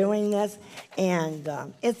excited we're doing this, and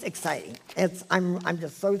it's exciting. I'm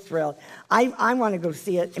just so thrilled. I want to go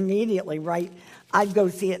see it immediately, right? I'd go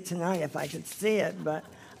see it tonight if I could see it, but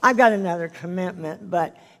I've got another commitment.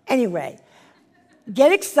 But anyway,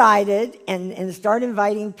 get excited and start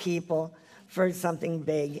inviting people for something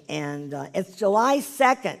big. And it's July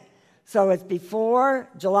 2nd, so it's before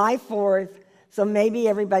July 4th, so maybe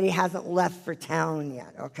everybody hasn't left for town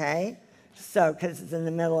yet, okay? So, because it's in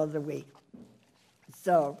the middle of the week.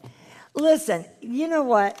 So, listen, you know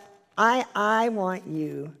what? I want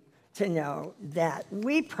you to know that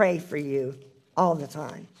we pray for you all the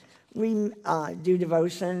time. We do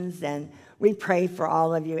devotions, and we pray for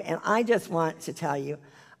all of you. And I just want to tell you,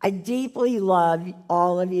 I deeply love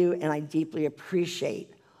all of you, and I deeply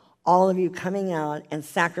appreciate all of you coming out and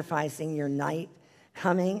sacrificing your night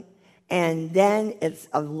coming. And then it's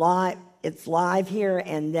live here,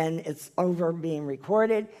 and then it's over being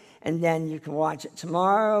recorded, and then you can watch it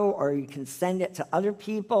tomorrow, or you can send it to other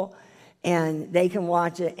people. and they can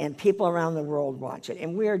watch it, and people around the world watch it,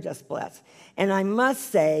 and we're just blessed. And I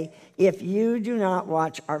must say, if you do not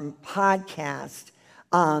watch our podcast,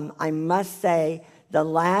 I must say the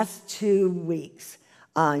last 2 weeks,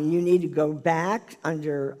 you need to go back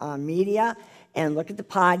under media and look at the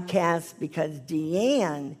podcast, because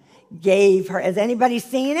Deanne gave her, has anybody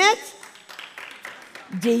seen it?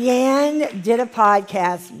 Deanne did a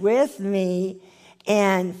podcast with me,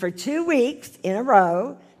 and for 2 weeks in a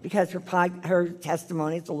row, because her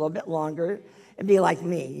testimony is a little bit longer. It'd be like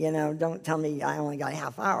me, don't tell me I only got a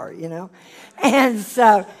half hour, And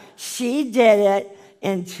so she did it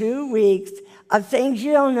in 2 weeks of things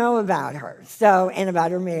you don't know about her. And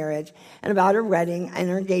about her marriage, and about her wedding and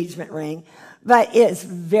her engagement ring. But it's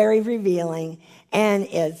very revealing, and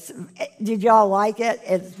did y'all like it?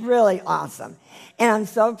 It's really awesome. And I'm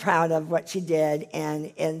so proud of what she did,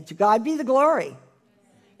 and to God be the glory.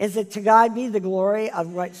 Is it to God be the glory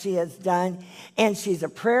of what she has done? And she's a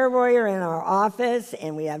prayer warrior in our office,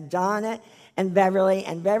 and we have Donna and Beverly.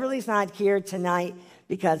 And Beverly's not here tonight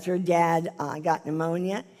because her dad got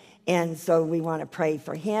pneumonia, and so we want to pray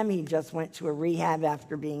for him. He just went to a rehab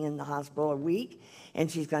after being in the hospital a week, and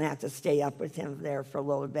she's going to have to stay up with him there for a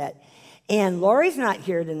little bit. And Lori's not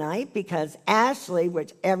here tonight because Ashley,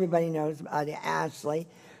 which everybody knows about Ashley,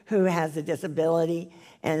 who has a disability,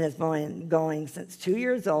 and has been going since 2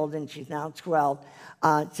 years old, and she's now 12,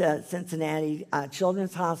 to Cincinnati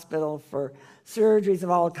Children's Hospital for surgeries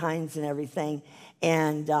of all kinds and everything.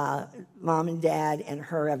 And Mom and Dad and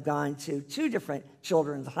her have gone to 2 different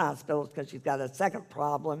children's hospitals because she's got a second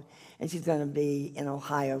problem, and she's going to be in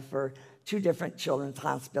Ohio for 2 different children's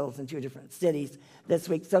hospitals in 2 different cities this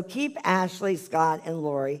week. So keep Ashley, Scott, and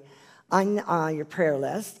Lori on your prayer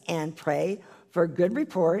list, and pray for good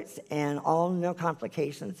reports and no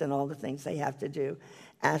complications and all the things they have to do.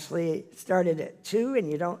 Ashley started at 2 and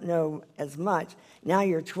you don't know as much. Now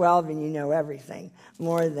you're 12 and you know everything,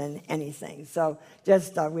 more than anything. So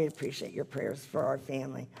just we appreciate your prayers for our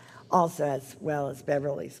family, also as well as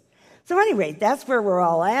Beverly's. So anyway, that's where we're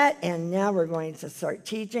all at, and now we're going to start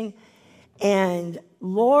teaching. And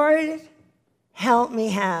Lord, help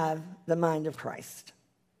me have the mind of Christ.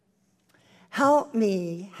 Help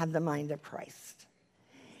me have the mind of Christ.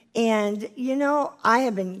 And, I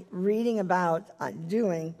have been reading about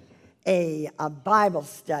doing a Bible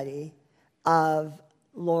study I'll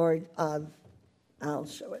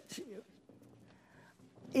show it to you.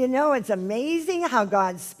 It's amazing how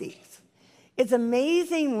God speaks. It's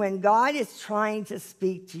amazing when God is trying to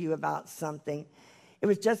speak to you about something. It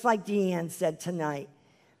was just like Deanne said tonight.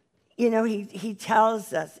 He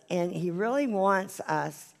tells us, and he really wants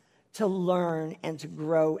us to learn and to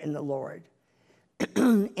grow in the Lord.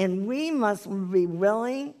 And we must be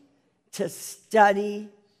willing to study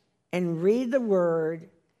and read the Word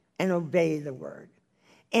and obey the Word.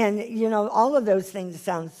 And, all of those things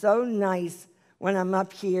sound so nice when I'm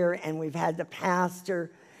up here and we've had the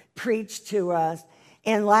pastor preach to us.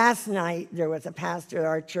 And last night there was a pastor at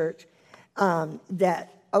our church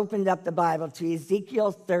that opened up the Bible to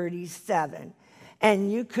Ezekiel 37.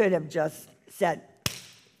 And you could have just said,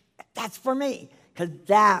 that's for me, because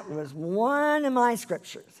that was one of my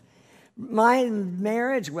scriptures. My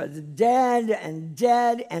marriage was dead and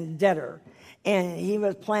dead and deader. And he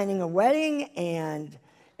was planning a wedding, and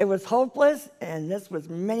it was hopeless. And this was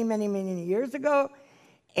many, many, many years ago.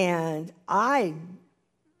 And I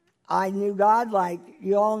knew God like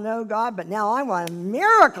you all know God, but now I want a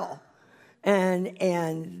miracle. And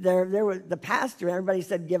there was the pastor, everybody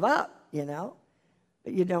said, give up,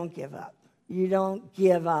 but you don't give up. You don't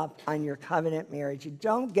give up on your covenant marriage. You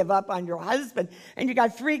don't give up on your husband, and you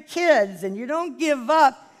got 3 kids, and you don't give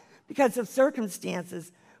up because of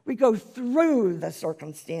circumstances. We go through the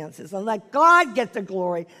circumstances and let God get the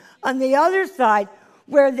glory. On the other side,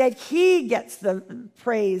 where that he gets the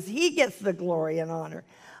praise, he gets the glory and honor.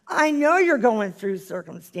 I know you're going through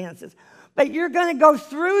circumstances, but you're going to go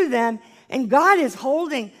through them, and God is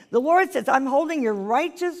holding, the Lord says, I'm holding your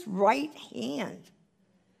righteous right hand.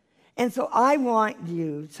 And so I want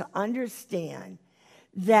you to understand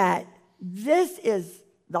that this is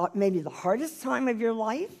maybe the hardest time of your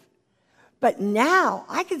life, but now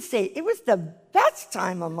I can say it was the best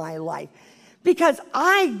time of my life because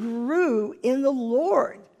I grew in the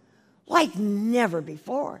Lord like never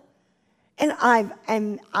before. And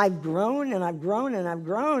I've grown and I've grown and I've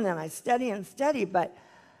grown and I study and study, but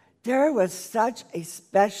there was such a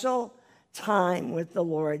special time with the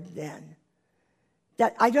Lord then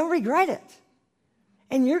that I don't regret it.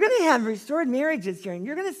 And you're going to have restored marriages here, and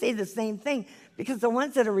you're going to say the same thing because the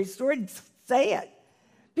ones that are restored say it.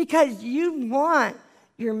 Because you want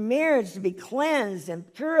your marriage to be cleansed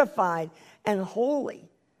and purified and holy.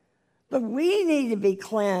 But we need to be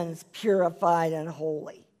cleansed, purified, and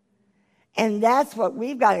holy. And that's what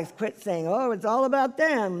we've got to quit saying, oh, it's all about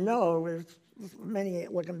them. No, there's many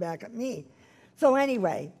looking back at me. So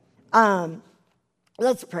anyway,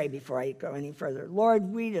 let's pray before I go any further.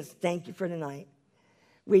 Lord, we just thank you for tonight.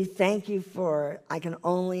 We thank you for, I can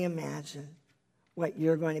only imagine what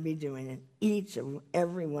you're going to be doing in each and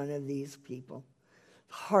every one of these people.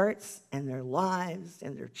 Hearts and their lives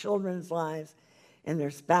and their children's lives and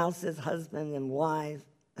their spouses, husband and wives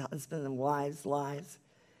lives,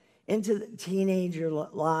 into the teenager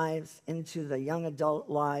lives, into the young adult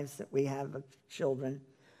lives that we have of children.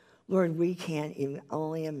 Lord, we can't even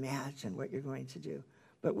only imagine what you're going to do,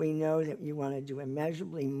 but we know that you want to do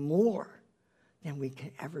immeasurably more than we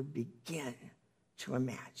can ever begin to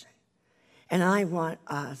imagine. And I want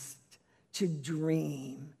us to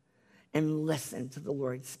dream and listen to the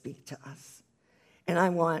Lord speak to us. And I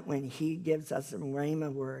want when he gives us a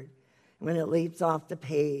rhema word, when it leaps off the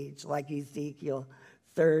page like Ezekiel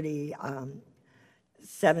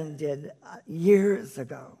 37 did years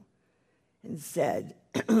ago and said,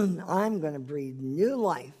 I'm going to breathe new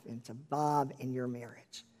life into Bob and your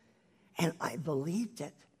marriage. And I believed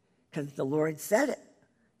it because the Lord said it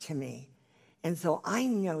to me. And so I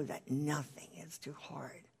know that nothing is too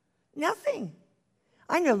hard. Nothing.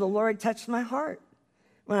 I know the Lord touched my heart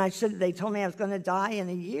when they told me I was going to die in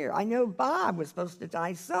a year. I know Bob was supposed to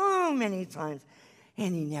die so many times,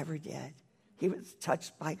 and he never did. He was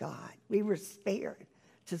touched by God. We were spared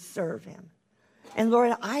to serve him. And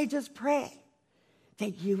Lord, I just pray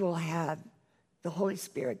that you will have the Holy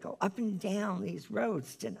Spirit go up and down these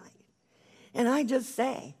roads tonight. And I just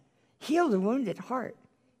say, heal the wounded heart,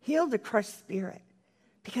 heal the crushed spirit,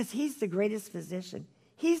 because he's the greatest physician.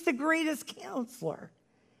 He's the greatest counselor.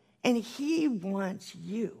 And he wants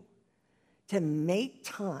you to make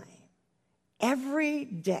time every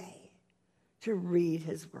day to read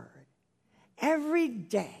his word, every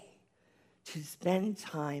day to spend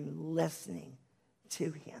time listening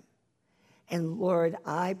to him. And Lord,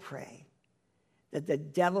 I pray that the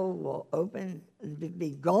devil will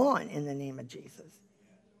be gone in the name of Jesus.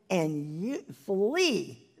 And you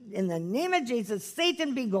flee in the name of Jesus,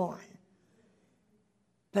 Satan be gone.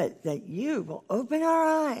 But that you will open our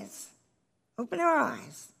eyes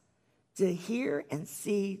to hear and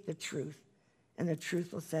see the truth. And the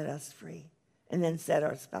truth will set us free. And then set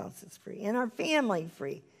our spouses free. And our family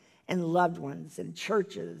free. And loved ones and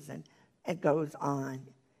churches. And it goes on.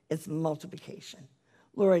 It's multiplication.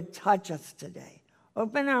 Lord, touch us today.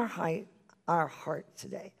 Open our heart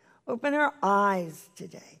today. Open our eyes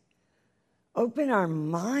today. Open our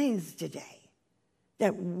minds today.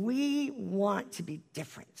 That we want to be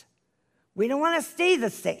different. We don't want to stay the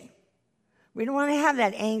same. We don't want to have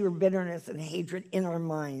that anger, bitterness, and hatred in our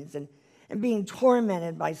minds and being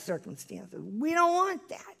tormented by circumstances. We don't want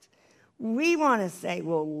that. We want to say,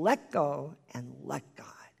 well, let go and let God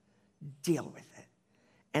deal with it.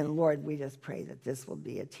 And Lord, we just pray that this will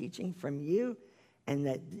be a teaching from you and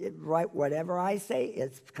that whatever I say,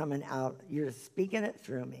 it's coming out. You're speaking it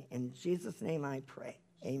through me. In Jesus' name I pray.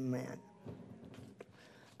 Amen.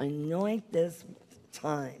 Anoint this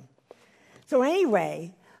time. So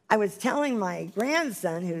anyway, I was telling my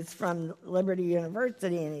grandson, who's from Liberty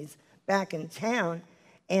University, and he's back in town,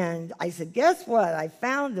 and I said, guess what? I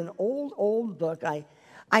found an old book.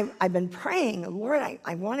 I've been praying, Lord,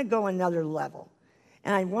 I want to go another level,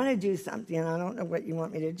 and I want to do something, and I don't know what you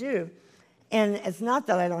want me to do. And it's not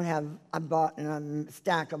that I bought a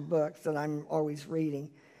stack of books that I'm always reading.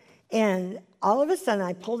 And all of a sudden,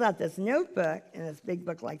 I pulled out this notebook, and this big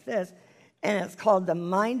book like this, and it's called The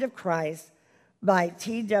Mind of Christ by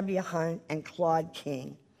T.W. Hunt and Claude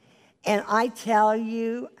King. And I tell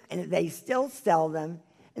you, and they still sell them,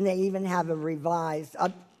 and they even have a revised,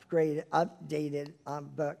 updated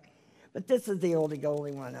book. But this is the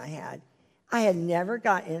oldie-goldie one I had. I had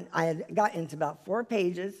got into about 4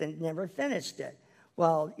 pages and never finished it.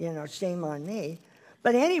 Well, shame on me.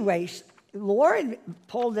 But anyway, Lord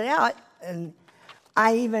pulled it out, and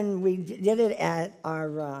we did it at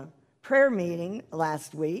our prayer meeting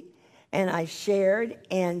last week, and I shared,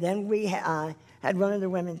 and then we had one of the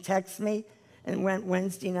women text me and went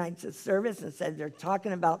Wednesday night to service and said they're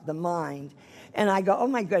talking about the mind. And I go, oh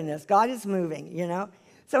my goodness, God is moving,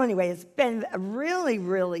 So anyway, it's been really,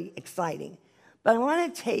 really exciting. But I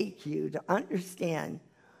want to take you to understand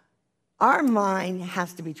our mind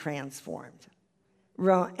has to be transformed.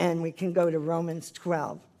 And we can go to Romans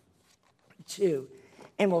 12:2,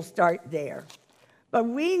 and we'll start there. But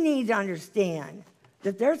we need to understand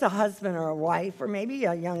that there's a husband or a wife or maybe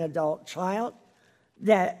a young adult child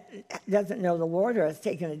that doesn't know the Lord or has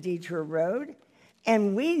taken a detour road,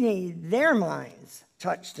 and we need their minds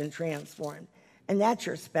touched and transformed, and that's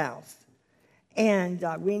your spouse. And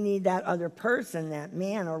we need that other person, that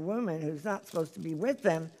man or woman who's not supposed to be with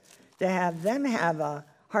them, to have them have a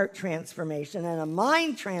heart transformation and a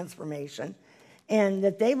mind transformation, and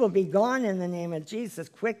that they will be gone in the name of Jesus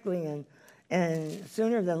quickly and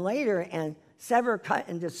sooner than later, and sever, cut,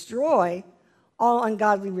 and destroy all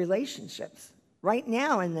ungodly relationships. Right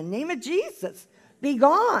now, in the name of Jesus, be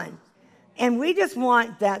gone. And we just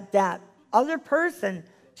want that other person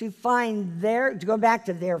to to go back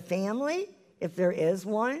to their family, if there is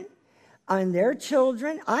one, and their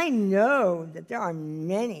children. I know that there are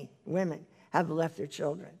many women have left their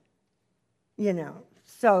children,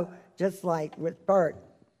 so just like with Bert.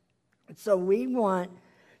 So we want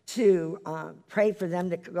to pray for them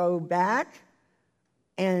to go back,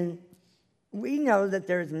 and we know that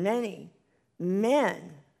there's many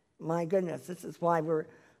men. My goodness, this is why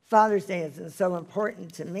Father's Day is so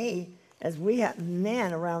important to me, as we have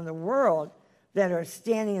men around the world that are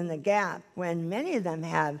standing in the gap, when many of them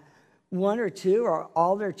have one or two or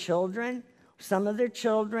all their children, some of their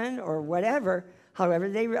children, or whatever, however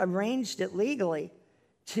they arranged it legally,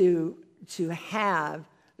 to have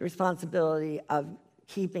the responsibility of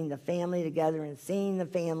keeping the family together and seeing the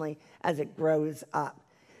family as it grows up.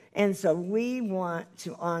 And so we want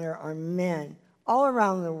to honor our men all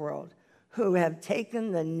around the world who have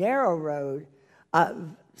taken the narrow road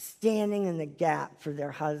of standing in the gap for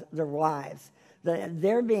their wives.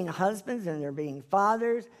 They're being husbands, and they're being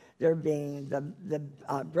fathers, they're being the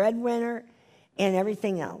breadwinner and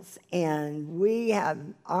everything else. And we have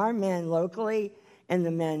our men locally, and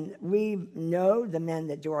the men, we know the men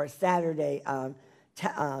that do our Saturday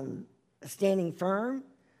standing firm.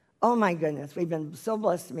 Oh my goodness, we've been so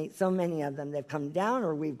blessed to meet so many of them. They've come down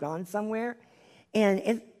or we've gone somewhere.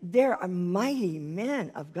 And there are mighty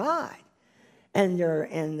men of God. And they're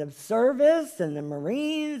in the service and the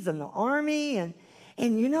Marines and the Army. And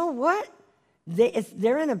you know what?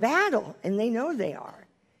 They're in a battle, and they know they are.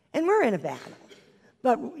 And we're in a battle.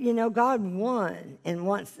 But, God won and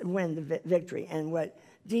wants to win the victory. And what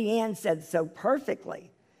Deanne said so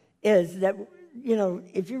perfectly is that,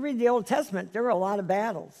 if you read the Old Testament, there were a lot of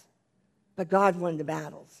battles. But God won the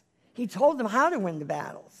battles. He told them how to win the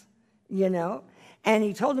battles, And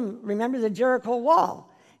he told them, remember the Jericho wall.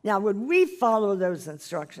 Now, would we follow those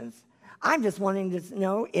instructions? I'm just wanting to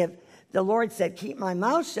know if the Lord said, keep my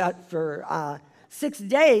mouth shut for 6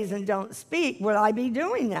 days and don't speak, would I be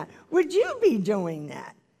doing that? Would you be doing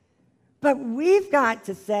that? But we've got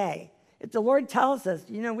to say, if the Lord tells us,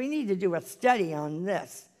 we need to do a study on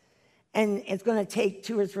this, and it's going to take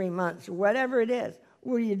 2 or 3 months, or whatever it is,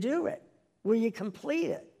 will you do it? Will you complete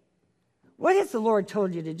it? What has the Lord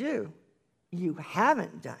told you to do you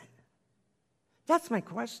haven't done? That's my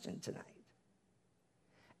question tonight.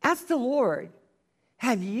 Ask the Lord,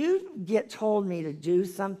 have you told me to do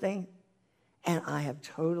something and I have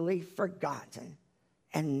totally forgotten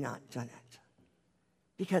and not done it?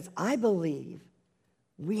 Because I believe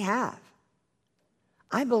we have.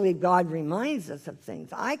 I believe God reminds us of things.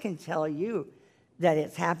 I can tell you that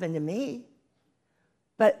it's happened to me.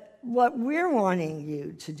 But what we're wanting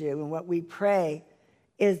you to do and what we pray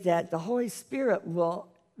is that the Holy Spirit will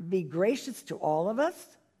be gracious to all of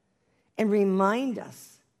us and remind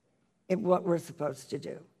us of what we're supposed to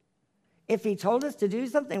do. If he told us to do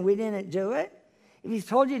something, we didn't do it. If he's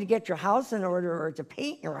told you to get your house in order or to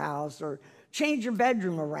paint your house or change your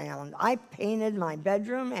bedroom around. I painted my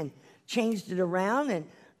bedroom and changed it around, and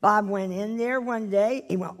Bob went in there one day.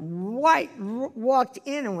 He walked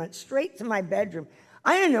in and went straight to my bedroom.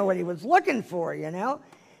 I didn't know what he was looking for, And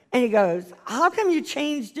he goes, how come you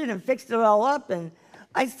changed it and fixed it all up? And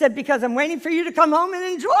I said, because I'm waiting for you to come home and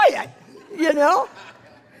enjoy it,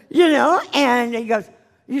 And he goes,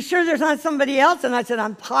 you sure there's not somebody else? And I said,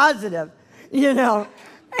 I'm positive, And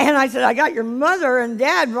I said, I got your mother and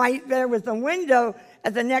dad right there with the window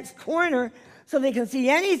at the next corner so they can see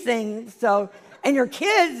anything. So, and your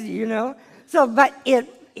kids, So, but he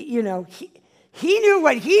knew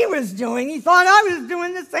what he was doing. He thought I was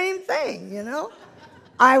doing the same thing,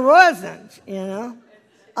 I wasn't,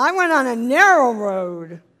 I went on a narrow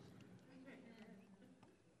road.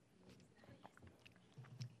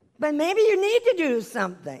 But maybe you need to do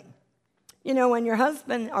something. When your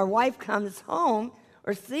husband or wife comes home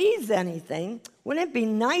or sees anything, wouldn't it be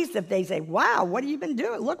nice if they say, wow, what have you been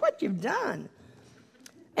doing? Look what you've done.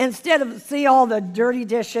 Instead of see all the dirty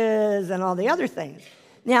dishes and all the other things.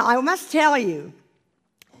 Now, I must tell you,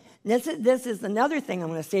 this is another thing I'm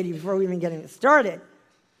going to say to you before we even get started,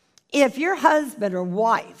 If your husband or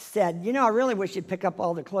wife said, I really wish you'd pick up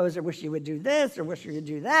all the clothes, or wish you would do this, or wish you would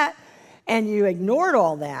do that, and you ignored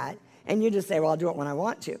all that, and you just say, well, I'll do it when I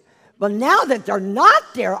want to. But now that they're not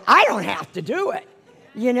there, I don't have to do it.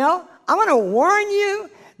 I want to warn you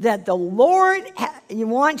that the Lord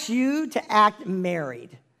wants you to act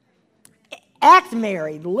married. Act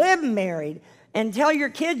married, live married, and tell your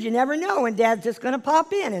kids you never know when Dad's just going to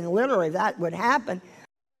pop in, and literally that would happen.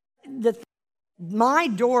 My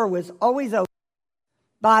door was always open.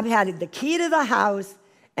 Bob had the key to the house,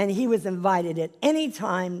 and he was invited at any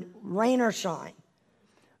time, rain or shine.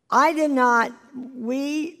 I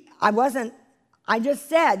just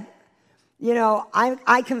said,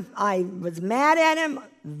 I was mad at him,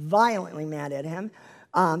 violently mad at him,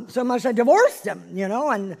 so much I divorced him,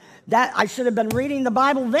 and that I should have been reading the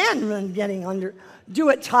Bible then and do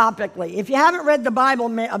it topically. If you haven't read the Bible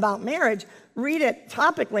about marriage, read it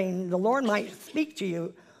topically, and the Lord might speak to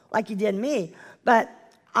you like he did me. But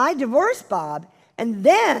I divorced Bob, and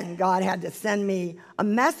then God had to send me a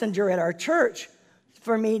messenger at our church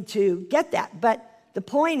for me to get that. But the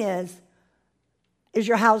point is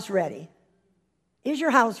your house ready? Is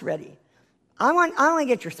your house ready? I want to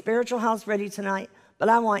get your spiritual house ready tonight, but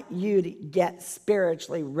I want you to get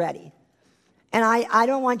spiritually ready. And I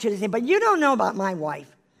don't want you to say, but you don't know about my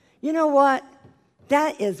wife. You know what?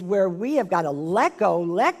 That is where we have got to let go,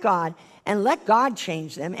 let God, and let God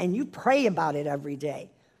change them, and you pray about it every day.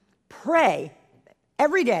 Pray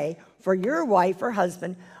every day for your wife or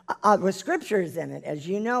husband with scriptures in it. As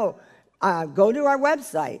you know, go to our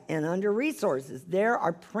website, and under resources, there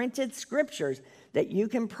are printed scriptures that you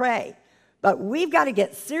can pray. But we've got to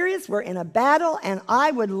get serious. We're in a battle, and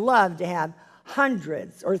I would love to have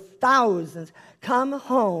hundreds or thousands come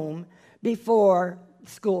home before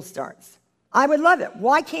school starts. I would love it.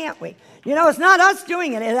 Why can't we? It's not us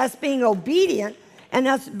doing it. It's us being obedient and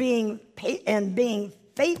us being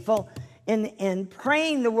faithful in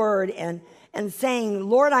praying the word and saying,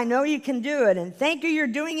 Lord, I know you can do it, and thank you, you're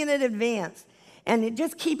doing it in advance. And it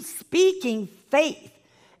just keeps speaking faith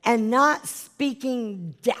and not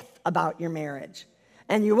speaking death about your marriage.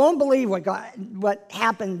 And you won't believe what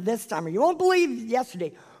happened this time, or you won't believe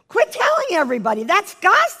yesterday. Quit telling everybody. That's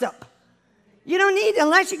gossip. You don't need,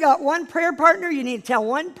 unless you got one prayer partner, you need to tell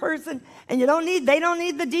one person, and they don't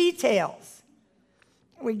need the details.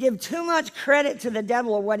 We give too much credit to the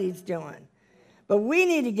devil of what he's doing. But we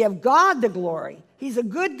need to give God the glory. He's a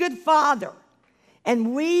good, good father.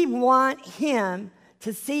 And we want him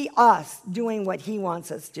to see us doing what he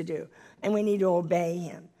wants us to do. And we need to obey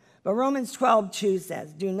him. But Romans 12:2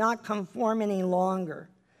 says, do not conform any longer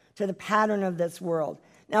to the pattern of this world.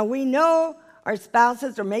 Now we know our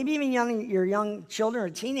spouses, or maybe even your young children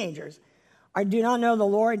or teenagers, do not know the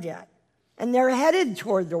Lord yet. And they're headed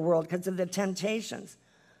toward the world because of the temptations.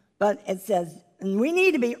 But it says, and we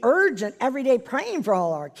need to be urgent every day praying for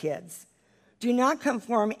all our kids. Do not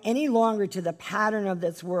conform any longer to the pattern of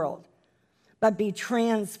this world, but be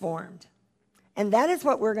transformed. And that is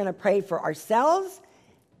what we're going to pray for ourselves,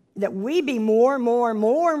 that we be more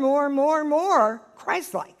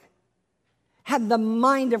Christ-like. Have the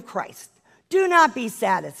mind of Christ. Do not be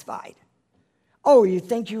satisfied. Oh, you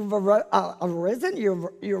think you've arisen?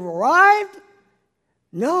 You've arrived?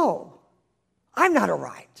 No, I'm not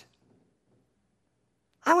arrived.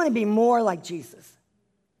 I want to be more like Jesus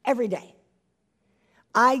every day.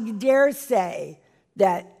 I dare say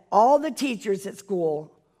that all the teachers at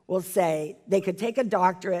school will say they could take a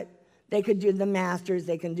doctorate, they could do the master's,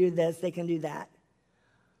 they can do this, they can do that.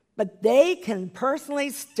 But they can personally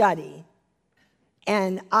study.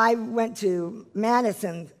 And I went to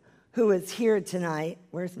Madison, who is here tonight.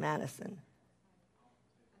 Where's Madison?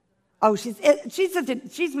 Oh, she's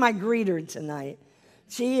my greeter tonight.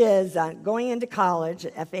 She is going into college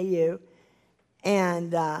at FAU,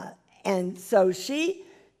 and so she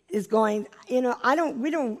is going.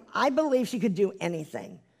 I believe she could do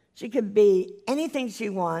anything. She could be anything she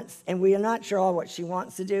wants, and we are not sure all what she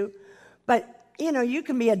wants to do. But you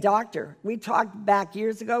can be a doctor. We talked back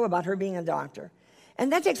years ago about her being a doctor.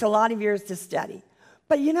 And that takes a lot of years to study.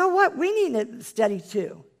 But you know what? We need to study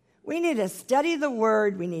too. We need to study the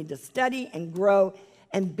Word. We need to study and grow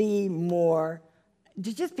and be more,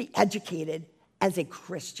 to just be educated as a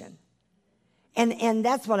Christian. And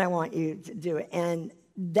that's what I want you to do. And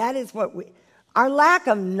that is what our lack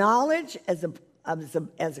of knowledge as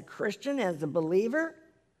a Christian, as a believer,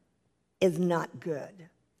 is not good.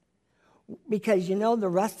 Because the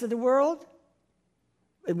rest of the world,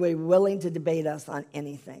 we're willing to debate us on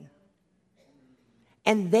anything.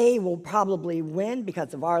 And they will probably win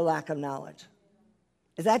because of our lack of knowledge.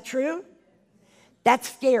 Is that true? That's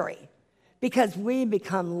scary. because we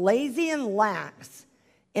become lazy and lax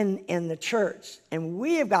in the church. And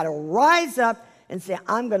we have got to rise up and say,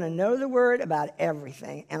 I'm going to know the word about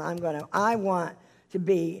everything. And I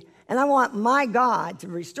want my God to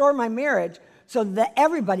restore my marriage so that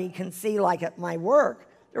everybody can see, like at my work,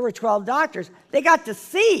 there were 12 doctors. They got to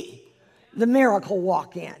see the miracle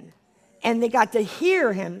walk in. And they got to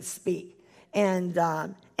hear him speak. And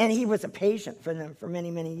he was a patient for them for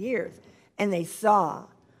many, many years. And they saw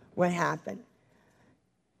what happened.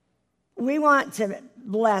 We want to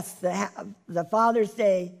bless the Father's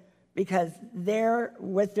Day because they're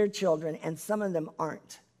with their children, and some of them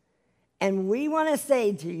aren't. And we want to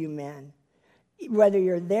say to you men, whether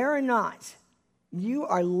you're there or not, you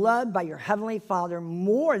are loved by your Heavenly Father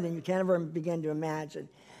more than you can ever begin to imagine.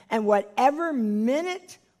 And whatever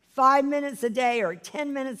minute, 5 minutes a day or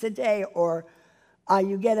 10 minutes a day, or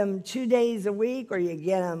you get them 2 days a week, or you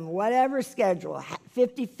get them whatever schedule,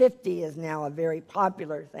 50-50 is now a very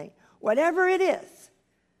popular thing. Whatever it is,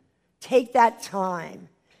 take that time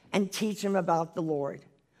and teach them about the Lord.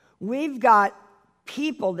 We've got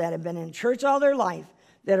people that have been in church all their life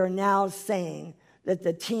that are now saying that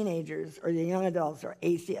the teenagers or the young adults are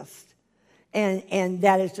atheists. And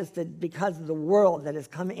that is just because of the world that has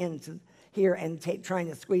come into here and trying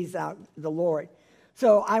to squeeze out the Lord.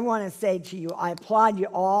 So I want to say to you, I applaud you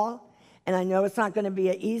all. And I know it's not going to be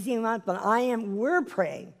an easy month, but we're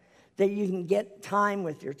praying that you can get time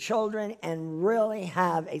with your children and really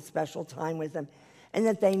have a special time with them, and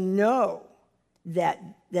that they know that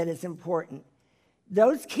it's important.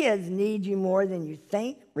 Those kids need you more than you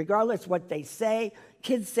think, regardless what they say.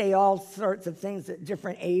 Kids say all sorts of things at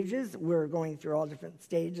different ages. We're going through all different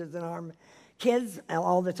stages in our kids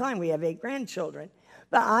all the time. We have 8 grandchildren.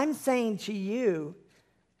 But I'm saying to you,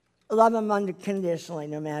 love them unconditionally,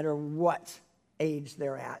 no matter what age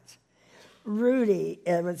they're at. Rudy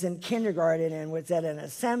was in kindergarten and was at an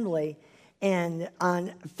assembly, and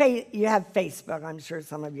you have Facebook. I'm sure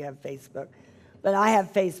some of you have Facebook. But I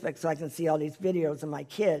have Facebook so I can see all these videos of my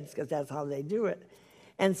kids, because that's how they do it.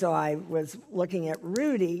 And so I was looking at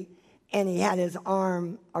Rudy, and he had his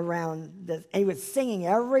arm around this. And he was singing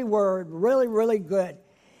every word really, really good.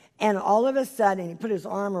 And all of a sudden, he put his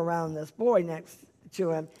arm around this boy next to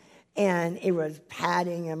him, and he was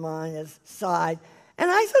patting him on his side. And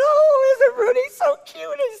I said, oh, isn't Rudy so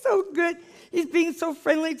cute? He's so good. He's being so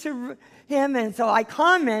friendly to him. And so I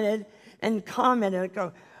commented, I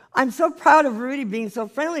go, I'm so proud of Rudy being so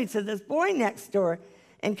friendly to this boy next door.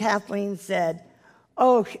 And Kathleen said,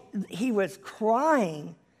 oh, he was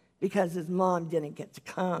crying because his mom didn't get to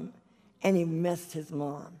come, and he missed his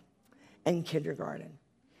mom in kindergarten.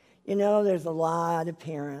 You know, there's a lot of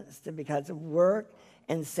parents that, because of work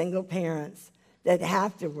and single parents that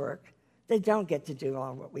have to work, they don't get to do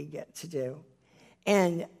all what we get to do.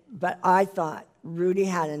 But I thought Rudy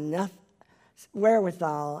had enough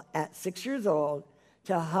wherewithal at 6 years old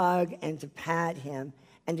to hug and to pat him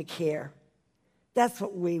and to care. That's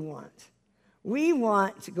what we want. We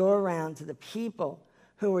want to go around to the people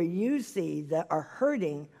who you see that are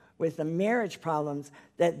hurting with the marriage problems,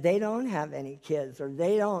 that they don't have any kids, or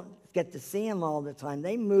they don't get to see them all the time.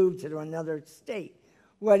 They move to another state.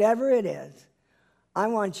 Whatever it is, I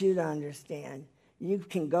want you to understand, you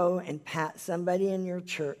can go and pat somebody in your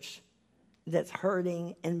church that's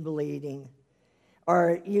hurting and bleeding.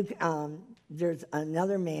 Or there's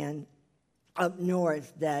another man up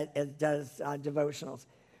north that does devotionals,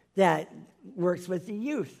 that works with the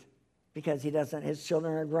youth, because his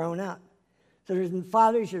children are grown up. So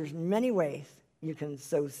there's many ways you can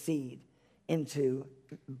sow seed into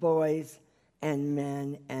boys and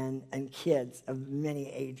men and kids of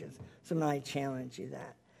many ages. So I challenge you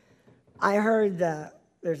that. I heard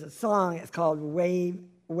there's a song, it's called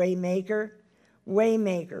Waymaker.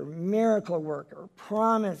 Waymaker, miracle worker,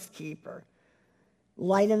 promise keeper,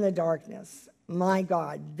 light in the darkness. My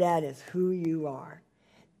God, that is who you are.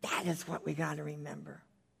 That is what we got to remember.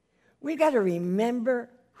 We got to remember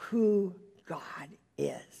who God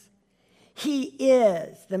is. He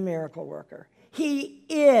is the miracle worker. He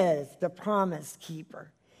is the promise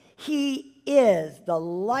keeper. He is the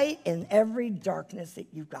light in every darkness that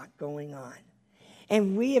you've got going on.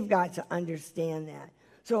 And we have got to understand that.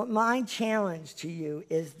 So my challenge to you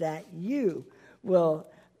is that you will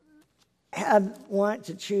want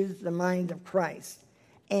to choose the mind of Christ.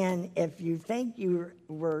 And if you think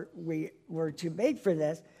we were too big for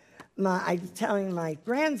this, I was telling my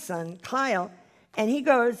grandson, Kyle, and he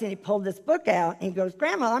goes and he pulled this book out, and he goes,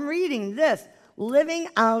 Grandma, I'm reading this, Living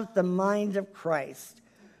Out the Mind of Christ,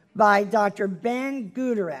 by Dr. Ben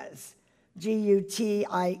Gutierrez, Gutierrez,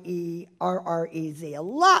 a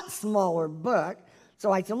lot smaller book.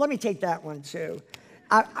 So I said, let me take that one too.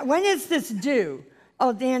 When is this due? Oh,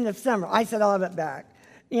 at the end of summer. I said, I'll have it back.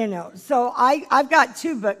 So I've got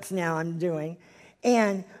 2 books now I'm doing,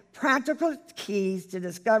 and practical keys to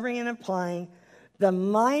discovering and applying the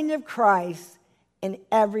mind of Christ in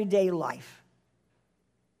everyday life.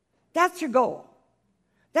 That's your goal.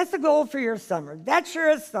 That's the goal for your summer. That's your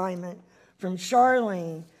assignment from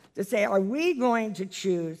Charlene to say, are we going to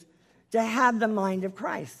choose to have the mind of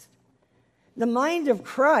Christ? The mind of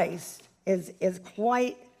Christ is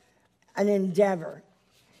quite an endeavor.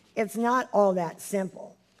 It's not all that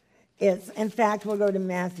simple. In fact, we'll go to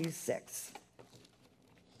Matthew 6.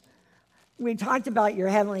 We talked about your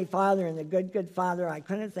Heavenly Father and the good Father. I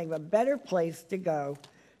couldn't think of a better place to go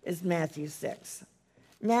is Matthew 6.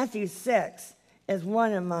 Matthew 6 is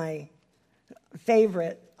one of my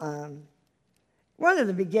favorite, one of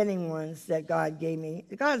the beginning ones that God gave me.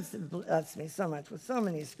 God's blessed me so much with so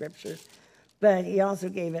many scriptures, but he also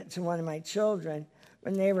gave it to one of my children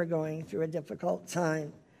when they were going through a difficult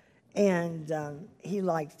time, and he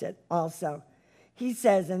liked it also. He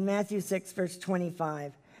says in Matthew 6, verse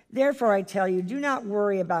 25, therefore I tell you, do not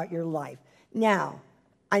worry about your life. Now,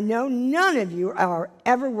 I know none of you are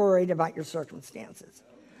ever worried about your circumstances.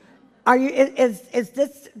 Are you? Is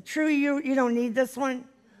this true? You don't need this one?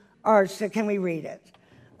 Or can we read it?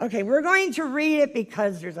 Okay, we're going to read it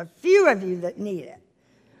because there's a few of you that need it.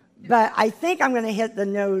 But I think I'm going to hit the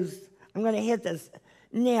nose. I'm going to hit this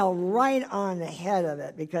nail right on the head of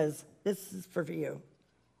it because this is for you.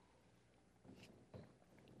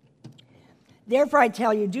 Therefore I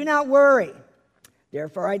tell you, do not worry.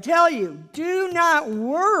 Therefore I tell you, do not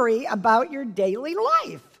worry about your daily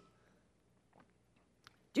life.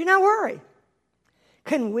 Do not worry.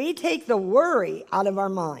 Can we take the worry out of our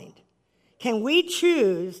mind? Can we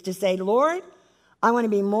choose to say, Lord, I want to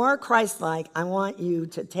be more Christ-like. I want you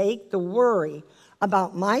to take the worry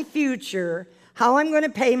about my future, how I'm going to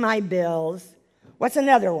pay my bills. What's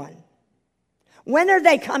another one? When are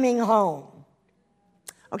they coming home?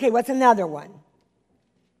 Okay, what's another one?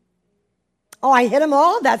 Oh, I hit them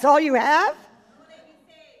all? That's all you have?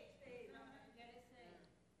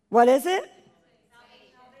 What is it?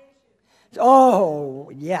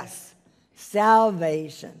 Oh, yes.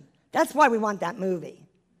 Salvation. That's why we want that movie.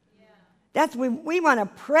 That's we want to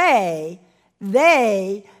pray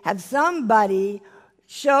they have somebody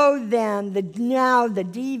show them the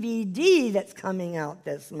DVD that's coming out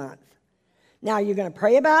this month. Now, you're going to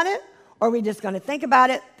pray about it, or are we just going to think about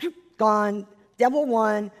it? Gone. Devil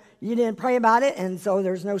won. You didn't pray about it, and so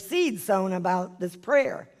there's no seed sown about this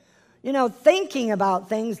prayer. Thinking about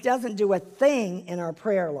things doesn't do a thing in our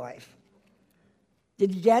prayer life.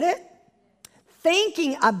 Did you get it?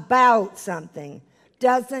 Thinking about something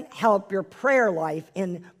doesn't help your prayer life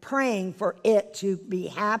in praying for it to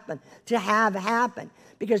have happen.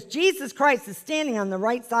 Because Jesus Christ is standing on the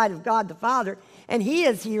right side of God the Father, and he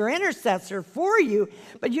is your intercessor for you,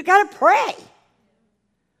 but you got to pray.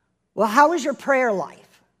 Well, how is your prayer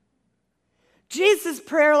life? Jesus'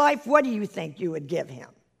 prayer life, what do you think you would give him?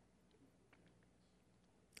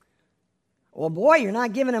 Well, boy, you're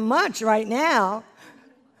not giving him much right now.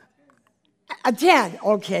 A 10.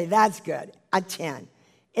 Okay, that's good. A 10.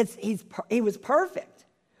 He was perfect,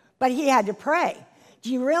 but he had to pray.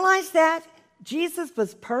 Do you realize that? Jesus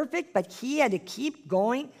was perfect, but he had to keep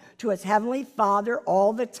going to his Heavenly Father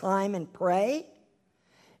all the time and pray.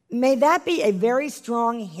 May that be a very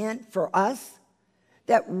strong hint for us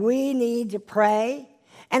that we need to pray.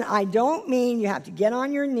 And I don't mean you have to get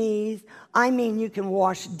on your knees. I mean you can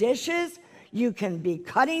wash dishes. You can be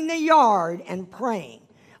cutting the yard and praying.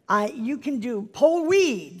 You can pull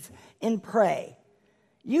weeds and pray.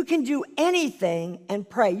 You can do anything and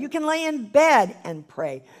pray. You can lay in bed and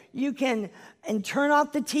pray. You can turn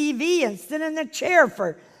off the TV and sit in the chair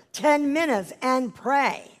for 10 minutes and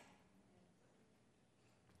pray.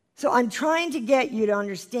 So I'm trying to get you to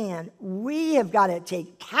understand we have got to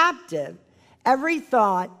take captive every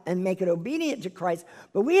thought and make it obedient to Christ.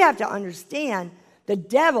 But we have to understand the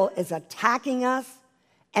devil is attacking us,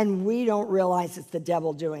 and we don't realize it's the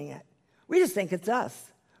devil doing it. We just think it's us.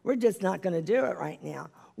 We're just not going to do it right now.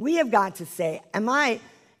 We have got to say, am I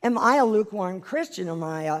a lukewarm Christian? Am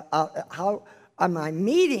I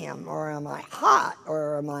medium, or am I hot,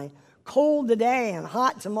 or am I cold today and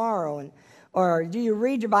hot tomorrow? Or do you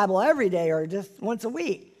read your Bible every day or just once a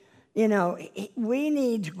week? We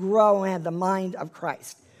need to grow and have the mind of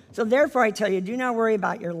Christ. So therefore I tell you, do not worry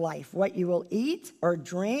about your life, what you will eat or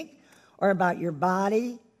drink, or about your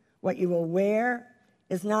body, what you will wear.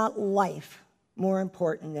 Is not life more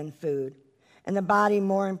important than food, and the body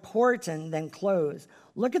more important than clothes.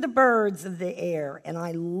 Look at the birds of the air, and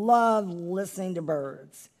I love listening to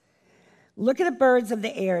birds. Look at the birds of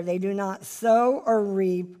the air. They do not sow or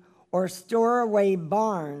reap or store away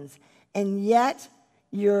barns, and yet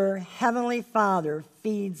your heavenly Father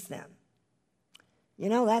feeds them. You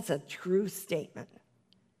know, that's a true statement.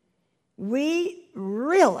 We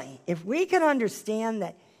really, if we can understand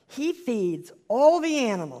that he feeds all the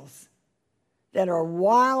animals that are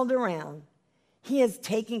wild around, he is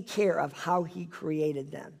taking care of how he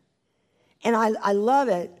created them. And I love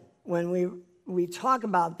it when we talk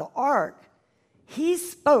about the ark. He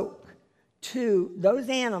spoke to those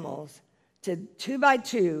animals to 2 by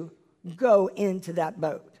 2 go into that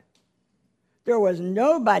boat. There was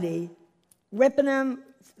nobody whipping them,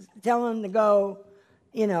 telling them to go,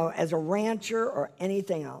 you know, as a rancher or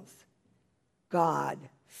anything else. God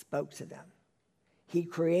spoke to them. He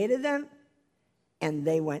created them, and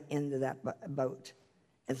they went into that boat,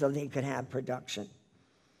 and so they could have production.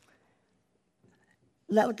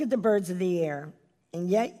 Look at the birds of the air, and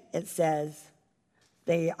yet it says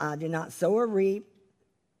they do not sow or reap,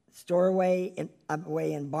 store away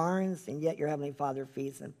in barns, and yet your heavenly Father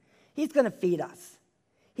feeds them. He's going to feed us.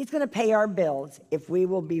 He's going to pay our bills if we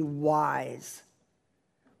will be wise.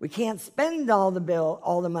 We can't spend all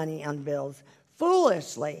the money on bills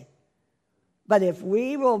foolishly. But if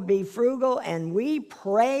we will be frugal and we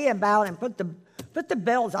pray about and put the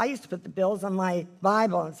bills, I used to put the bills on my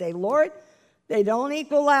Bible and say, Lord, they don't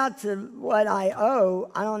equal out to what I owe.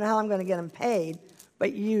 I don't know how I'm going to get them paid,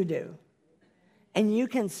 but you do. And you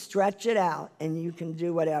can stretch it out and you can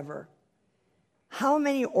do whatever. How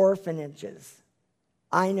many orphanages?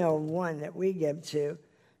 I know one that we give to,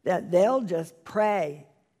 that they'll just pray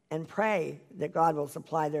and pray that God will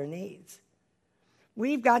supply their needs.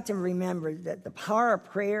 We've got to remember that the power of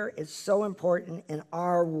prayer is so important in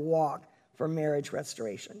our walk for marriage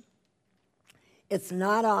restoration. It's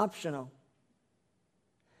not optional.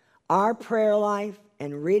 Our prayer life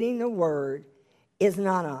and reading the Word is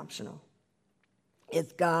not optional.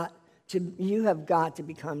 You have got to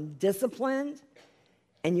become disciplined,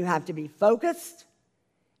 and you have to be focused,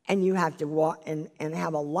 and you have to walk and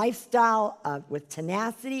have a lifestyle with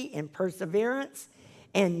tenacity and perseverance.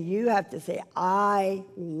 And you have to say, I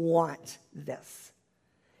want this.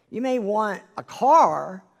 You may want a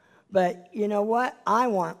car, but you know what? I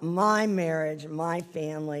want my marriage, my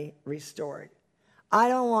family restored. I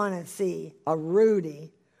don't want to see a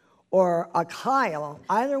Rudy or a Kyle,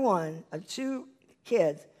 either one of 2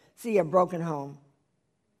 kids, see a broken home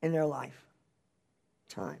in their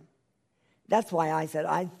lifetime. That's why I said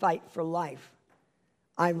I'd fight for life.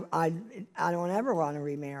 I don't ever want to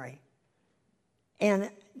remarry.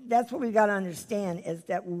 And that's what we've got to understand, is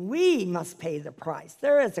that we must pay the price.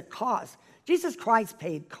 There is a cost. Jesus Christ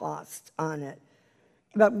paid cost on it.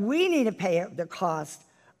 But we need to pay the cost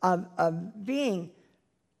of being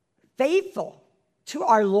faithful to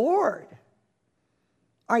our Lord.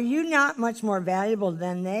 Are you not much more valuable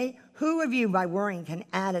than they? Who of you, by worrying, can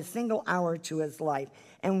add a single hour to his life?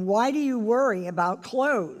 And why do you worry about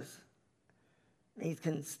clothes? He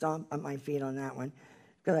can stomp on my feet on that one,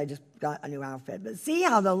 because I just got a new outfit. But see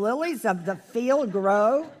how the lilies of the field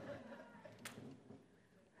grow?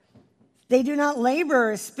 They do not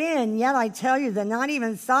labor or spin, yet I tell you that not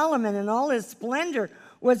even Solomon in all his splendor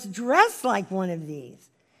was dressed like one of these.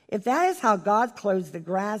 If that is how God clothes the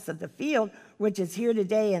grass of the field, which is here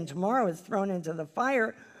today and tomorrow is thrown into the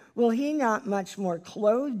fire, will he not much more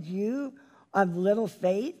clothe you of little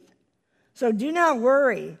faith? So do not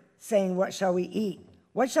worry, saying, what shall we eat?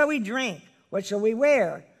 What shall we drink? What shall we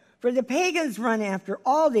wear? For the pagans run after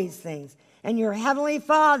all these things, and your heavenly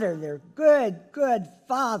Father, their good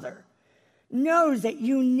Father, knows that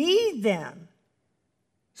you need them.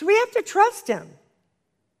 So we have to trust him.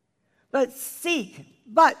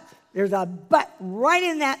 But there's a but right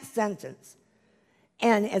in that sentence.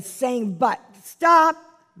 And it's saying but. Stop,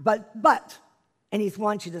 but. And he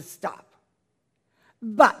wants you to stop.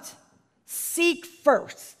 But seek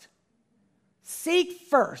first. Seek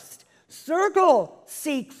first. Circle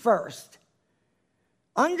seek first.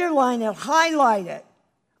 Underline it, highlight it.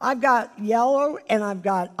 I've got yellow and I've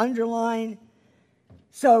got underline.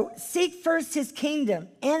 So seek first his kingdom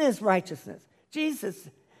and his righteousness. Jesus,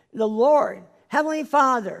 the Lord, Heavenly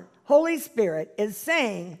Father, Holy Spirit is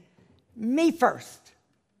saying, me first.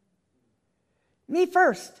 Me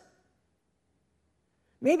first.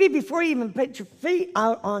 Maybe before you even put your feet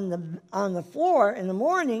out on the floor in the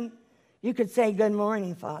morning, you could say, good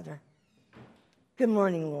morning, Father. Good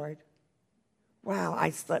morning, Lord. Wow,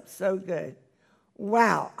 I slept so good.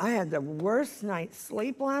 Wow, I had the worst night's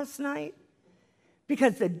sleep last night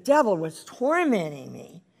because the devil was tormenting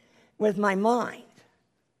me with my mind.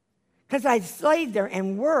 Because I stayed there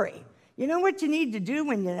and worried. You know what you need to do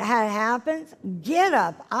when that happens? Get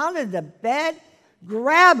up out of the bed,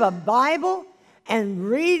 grab a Bible, and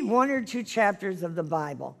read 1 or 2 chapters of the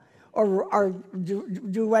Bible. Or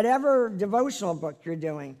do whatever devotional book you're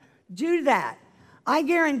doing. Do that. I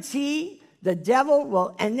guarantee the devil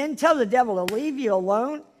will, and then tell the devil to leave you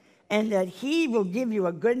alone and that he will give you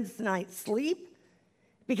a good night's sleep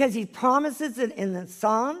because he promises it in the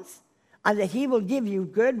Psalms that he will give you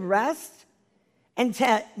good rest. And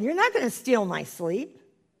you're not going to steal my sleep.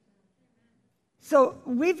 So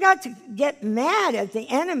we've got to get mad at the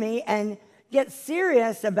enemy and get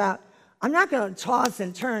serious about, I'm not going to toss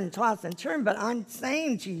and turn, but I'm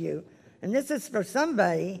saying to you, and this is for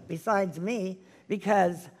somebody besides me,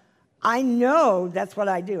 because I know that's what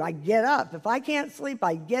I do. I get up. If I can't sleep,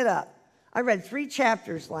 I get up. I read 3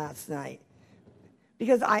 chapters last night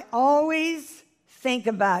because I always think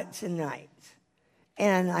about tonight.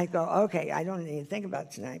 And I go, okay, I don't need to think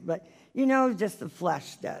about tonight. But, you know, just the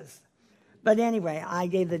flesh does. But anyway, I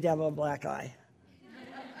gave the devil a black eye.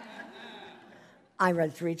 I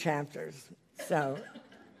read 3 chapters. So,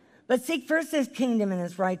 but seek first his kingdom and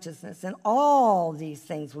his righteousness, and all these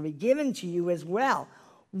things will be given to you as well.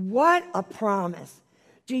 What a promise.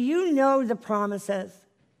 Do you know the promises?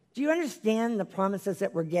 Do you understand the promises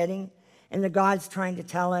that we're getting and that God's trying to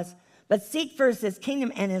tell us? But seek first his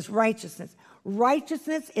kingdom and his righteousness.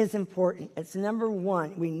 Righteousness is important. It's number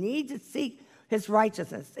 1. We need to seek his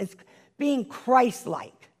righteousness. It's being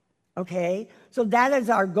Christ-like, okay? So that is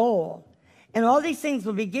our goal. And all these things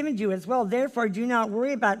will be given to you as well. Therefore, do not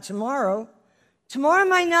worry about tomorrow. Tomorrow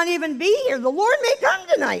might not even be here. The Lord may come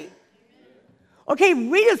tonight. Okay,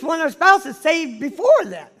 we just want our spouses saved before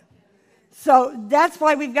then. So that's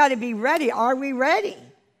why we've got to be ready. Are we ready?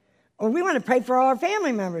 Or we want to pray for all our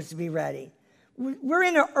family members to be ready. We're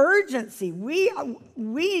in an urgency. We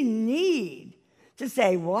need to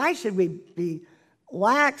say, why should we be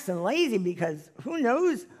lax and lazy? Because who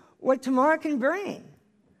knows what tomorrow can bring.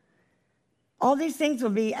 All these things will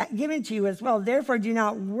be given to you as well. Therefore, do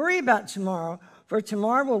not worry about tomorrow, for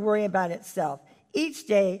tomorrow will worry about itself. Each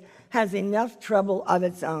day has enough trouble of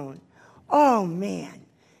its own. Oh, man.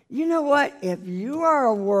 You know what? If you are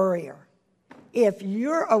a worrier,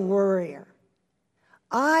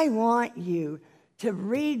 I want you to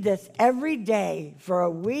read this every day for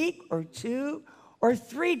a week or 2 or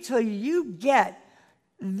 3 till you get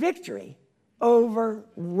victory over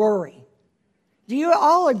worry. Do you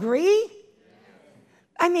all agree?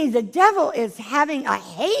 I mean, the devil is having a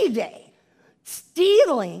heyday,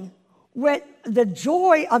 stealing with the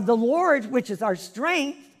joy of the Lord, which is our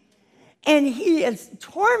strength, and he is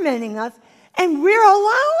tormenting us, and we're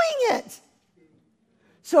allowing it.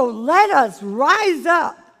 So let us rise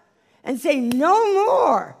up and say, no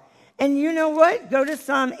more. And you know what? Go to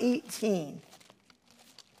Psalm 18.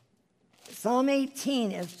 Psalm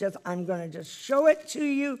 18 is just, I'm going to just show it to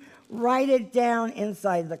you. Write it down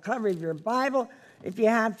inside the cover of your Bible if you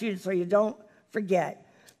have to, so you don't forget.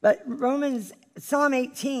 But Psalm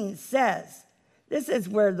 18 says, this is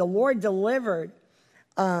where the Lord delivered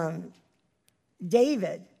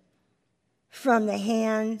David from the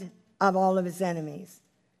hand of all of his enemies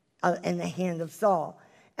and the hand of Saul.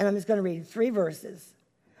 And I'm just going to read 3 verses.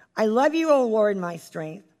 I love you, O Lord, my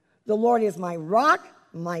strength. The Lord is my rock,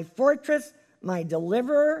 my fortress, my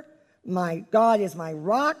deliverer. My God is my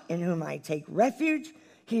rock in whom I take refuge.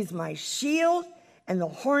 He's my shield and the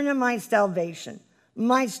horn of my salvation,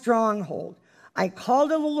 my stronghold. I call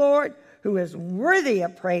to the Lord who is worthy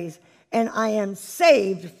of praise, and I am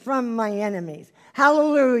saved from my enemies.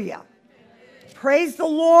 Hallelujah. Praise the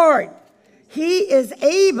Lord. He is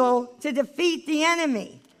able to defeat the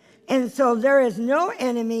enemy. And so there is no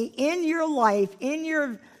enemy in your life, in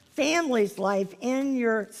your family's life, in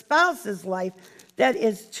your spouse's life that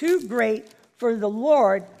is too great for the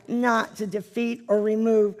Lord not to defeat or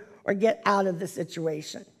remove or get out of the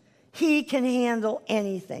situation. He can handle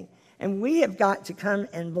anything. And we have got to come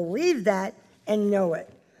and believe that and know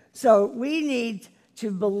it. So we need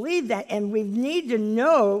to believe that, and we need to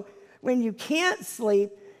know when you can't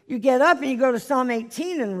sleep, you get up and you go to Psalm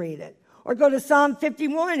 18 and read it. Or go to Psalm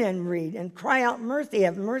 51 and read and cry out mercy,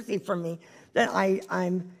 have mercy for me that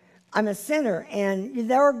I'm a sinner. And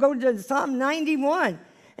there, go to Psalm 91,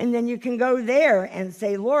 and then you can go there and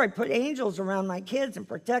say, Lord, put angels around my kids and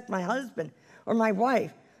protect my husband or my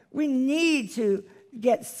wife. We need to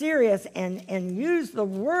get serious and use the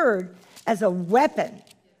word as a weapon.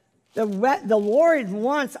 The Lord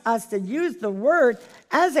wants us to use the word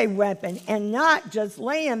as a weapon and not just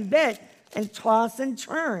lay in bed and toss and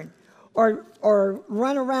turn. or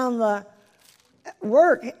run around the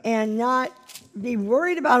work and not be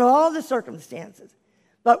worried about all the circumstances.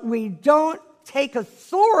 But we don't take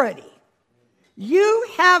authority. You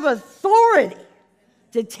have authority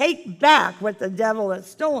to take back what the devil has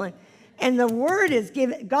stolen. And the word is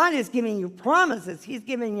given, God is giving you promises. He's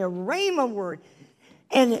giving you a rhema word.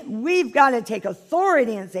 And we've got to take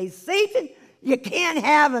authority and say, Satan, you can't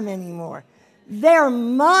have them anymore. They're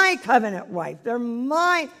my covenant wife. They're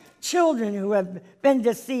my children who have been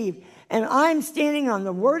deceived. And I'm standing on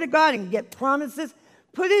the word of God and get promises.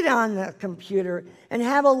 Put it on the computer and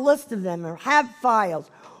have a list of them, or have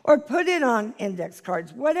files, or put it on index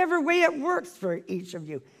cards, whatever way it works for each of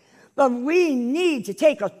you. But we need to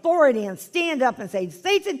take authority and stand up and say,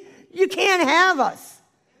 Satan, you can't have us.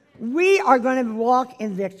 We are going to walk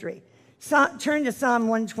in victory. Turn to Psalm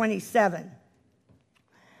 127.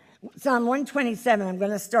 Psalm 127, I'm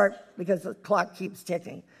going to start because the clock keeps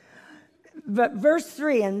ticking. But verse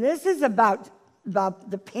 3, and this is about the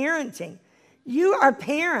parenting. You are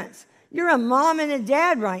parents. You're a mom and a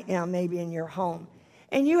dad right now, maybe in your home.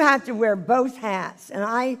 And you have to wear both hats. And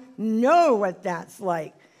I know what that's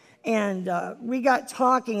like. And we got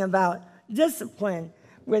talking about discipline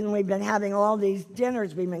when we've been having all these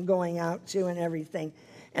dinners we've been going out to and everything,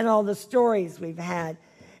 and all the stories we've had.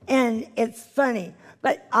 And it's funny.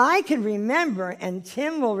 But I can remember, and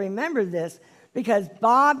Tim will remember this, because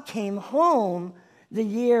Bob came home the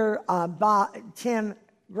year Tim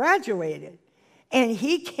graduated. And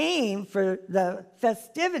he came for the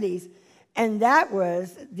festivities, and that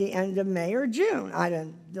was the end of May or June. I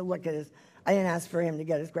didn't ask for him to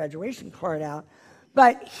get his graduation card out.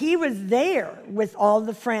 But he was there with all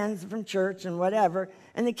the friends from church and whatever,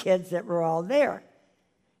 and the kids that were all there.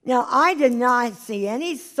 Now, I did not see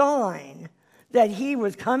any sign that he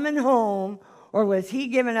was coming home, or was he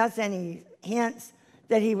giving us any hints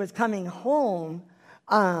that he was coming home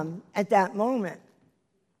at that moment.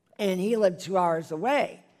 And he lived 2 hours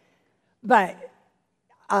away. But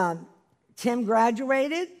Tim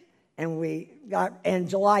graduated, and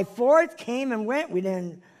July 4th came and went. He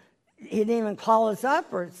didn't even call us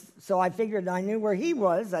up, so I figured I knew where he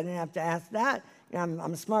was. I didn't have to ask that. I'm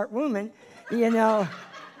a smart woman, you know.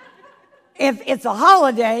 If it's a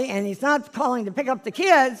holiday and he's not calling to pick up the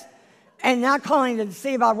kids and not calling to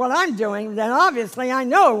see about what I'm doing, then obviously I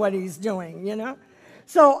know what he's doing, you know.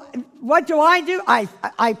 So what do?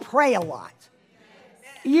 I pray a lot.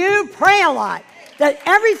 You pray a lot that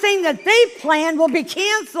everything that they planned will be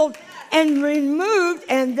canceled and removed,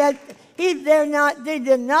 and that they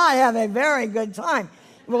did not have a very good time.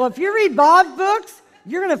 Well, if you read Bob's books,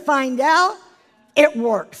 you're going to find out it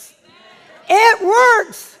works. It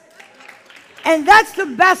works. And that's the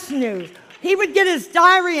best news. He would get his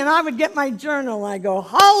diary and I would get my journal. I go,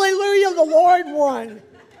 hallelujah, the Lord won.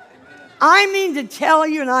 I mean to tell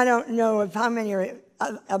you, and I don't know how many are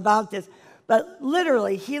about this, but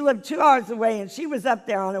literally he lived 2 hours away and she was up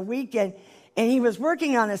there on a weekend and he was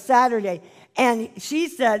working on a Saturday. And she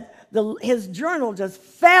said his journal just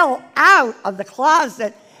fell out of the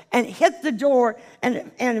closet and hit the door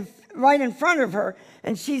and right in front of her.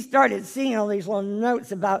 And she started seeing all these little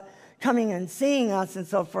notes about coming and seeing us and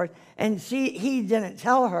so forth. And he didn't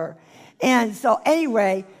tell her. And so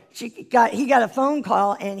anyway, he got a phone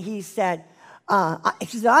call and he said,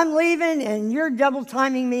 she said, I'm leaving and you're double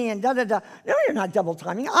timing me and da-da-da. No, you're not double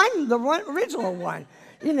timing. I'm the original one.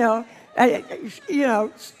 You know,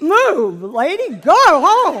 move, lady, go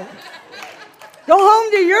home. Go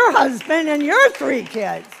home to your husband and your 3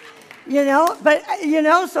 kids. You know, but,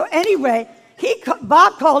 so anyway,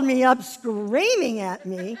 Bob called me up screaming at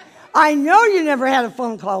me. I know you never had a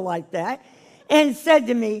phone call like that. And said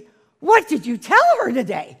to me, what did you tell her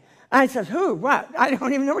today? I said, who? What? I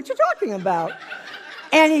don't even know what you're talking about.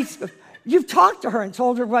 And he said, you've talked to her and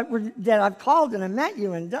told her that I've called and I met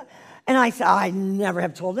you. And I said, I never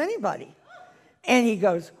have told anybody. And he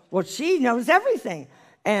goes, well, she knows everything.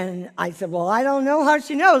 And I said, well, I don't know how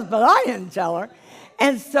she knows, but I didn't tell her.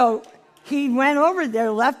 And so he went over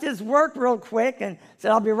there, left his work real quick, and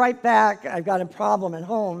said, I'll be right back. I've got a problem at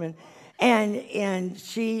home. And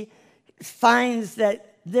she finds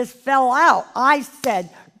that this fell out. I said,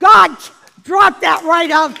 God, drop that right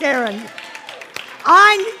out there. And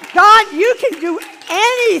God, you can do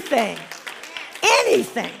anything.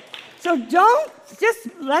 Anything. So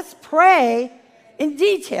let's pray in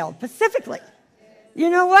detail, specifically. You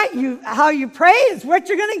know what? How you pray is what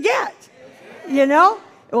you're going to get. You know?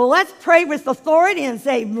 Well, let's pray with authority and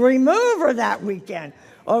say, remove her that weekend.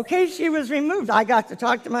 Okay, she was removed. I got to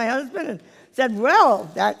talk to my husband and said, well,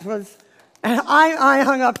 that was... And I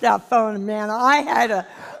hung up that phone, man. I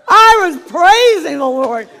was praising the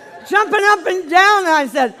Lord jumping up and down. And I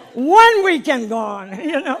said, 1 weekend gone,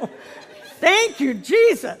 Thank you,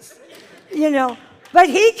 Jesus. But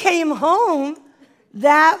he came home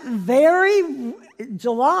that very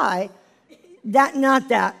July, not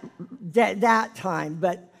that time,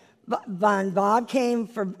 but when Bob came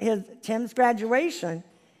for Tim's graduation,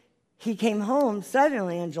 he came home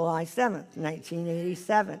suddenly on July 7th,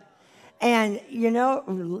 1987. And,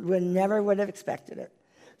 we never would have expected it.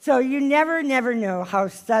 So you never know how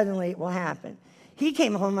suddenly it will happen. He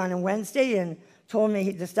came home on a Wednesday and told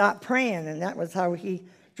me to stop praying, and that was how he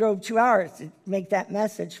drove 2 hours to make that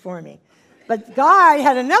message for me. But God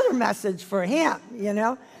had another message for him,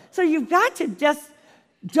 So you've got to just,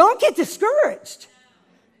 don't get discouraged.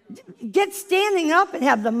 Get standing up and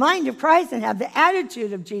have the mind of Christ and have the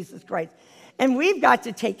attitude of Jesus Christ. And we've got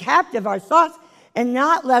to take captive our thoughts and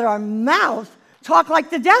not let our mouth talk like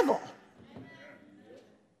the devil.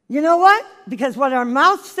 You know what? Because what our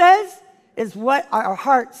mouth says is what our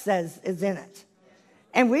heart says is in it.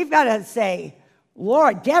 And we've got to say,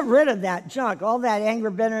 Lord, get rid of that junk, all that anger,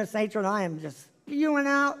 bitterness, hatred, I am just spewing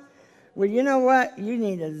out. Well, you know what? You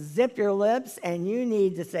need to zip your lips and you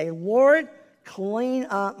need to say, Lord, clean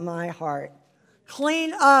up my heart.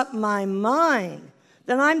 Clean up my mind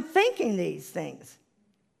that I'm thinking these things.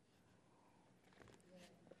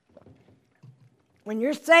 When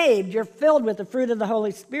you're saved, you're filled with the fruit of the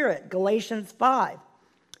Holy Spirit, Galatians 5.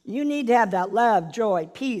 You need to have that love, joy,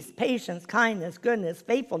 peace, patience, kindness, goodness,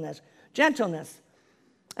 faithfulness, gentleness,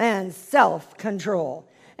 and self-control.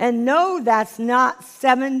 And no, that's not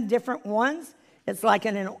 7 different ones. It's like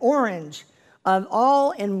an orange of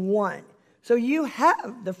all in one. So you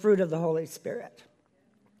have the fruit of the Holy Spirit.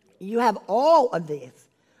 You have all of these,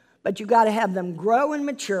 but you got to have them grow and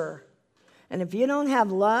mature. And if you don't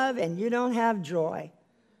have love and you don't have joy,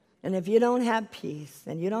 and if you don't have peace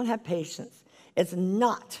and you don't have patience, it's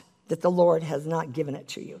not that the Lord has not given it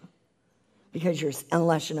to you,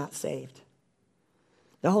 unless you're not saved.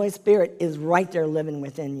 The Holy Spirit is right there living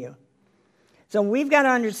within you. So we've got to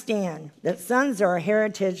understand that sons are a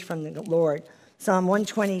heritage from the Lord. Psalm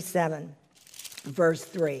 127, verse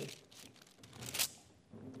 3.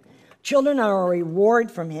 Children are a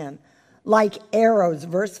reward from him, like arrows.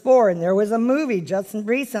 Verse 4, and there was a movie just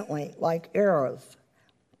recently, like arrows.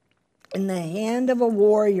 In the hand of a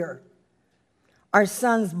warrior are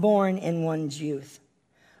sons born in one's youth.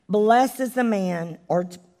 Blessed is the man or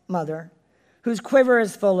mother whose quiver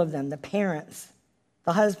is full of them, the parents,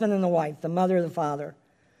 the husband and the wife, the mother, the father.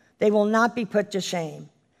 They will not be put to shame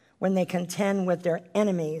when they contend with their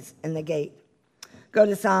enemies in the gate. Go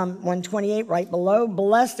to Psalm 128 right below.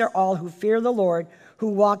 Blessed are all who fear the Lord, who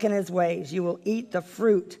walk in his ways. You will eat the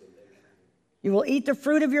fruit. You will eat the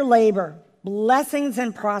fruit of your labor. Blessings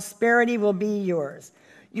and prosperity will be yours.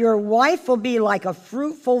 Your wife will be like a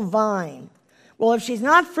fruitful vine. Well, if she's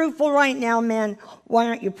not fruitful right now, men, why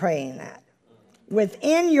aren't you praying that?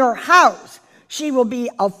 Within your house, she will be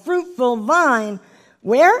a fruitful vine.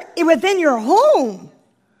 Where? Within your home.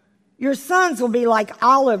 Your sons will be like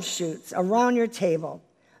olive shoots around your table.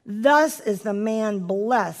 Thus is the man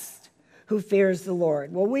blessed who fears the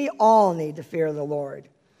Lord. Well, we all need to fear the Lord.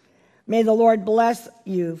 May the Lord bless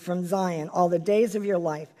you from Zion all the days of your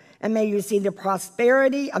life, and may you see the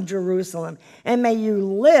prosperity of Jerusalem, and may you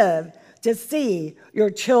live to see your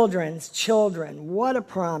children's children. What a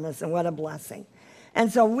promise and what a blessing.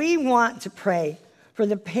 And so we want to pray for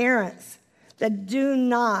the parents that do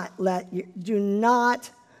not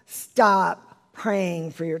stop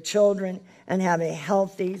praying for your children and have a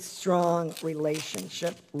healthy, strong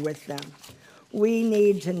relationship with them. We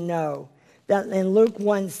need to know that in Luke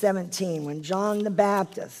 1:17, when John the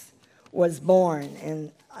Baptist was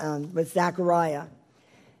born with Zechariah,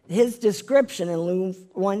 his description in Luke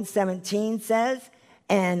 1:17 says,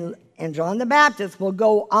 and John the Baptist will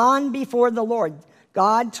go on before the Lord.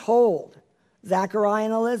 God told Zechariah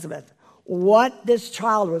and Elizabeth what this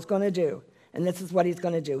child was going to do. And this is what he's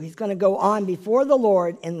going to do. He's going to go on before the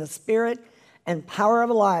Lord in the spirit and power of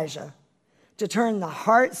Elijah to turn the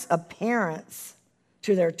hearts of parents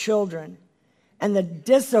to their children and the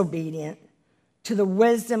disobedient to the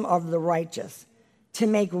wisdom of the righteous, to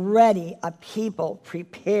make ready a people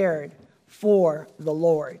prepared for the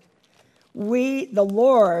Lord. The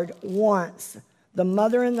Lord wants the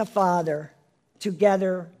mother and the father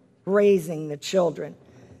together raising the children.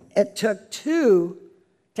 It took 2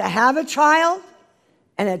 to have a child,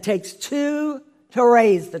 and it takes 2 to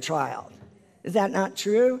raise the child. Is that not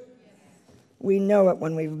true? We know it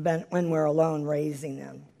when we're alone raising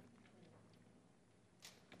them.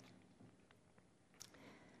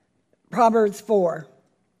 Proverbs 4,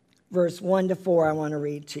 verse 1 to 4, I want to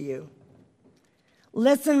read to you.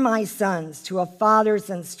 Listen, my sons, to a father's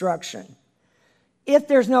instruction. If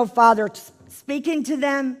there's no father speaking to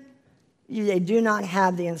them, they do not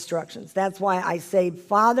have the instructions. That's why I say,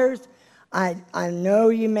 fathers, I know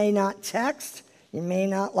you may not text, you may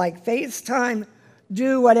not like FaceTime.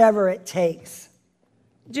 Do whatever it takes.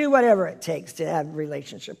 Do whatever it takes to have a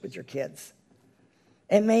relationship with your kids.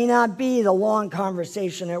 It may not be the long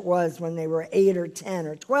conversation it was when they were 8 or 10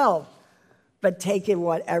 or 12, but take it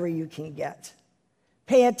whatever you can get.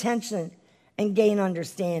 Pay attention and gain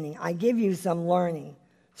understanding. I give you some learning,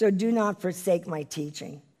 so do not forsake my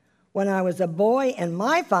teaching. When I was a boy in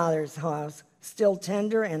my father's house, still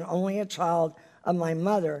tender and only a child of my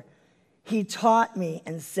mother, he taught me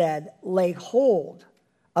and said, lay hold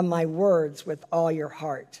of my words with all your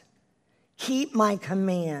heart. Keep my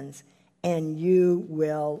commands, and you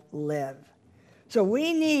will live. So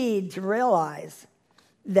we need to realize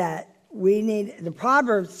that the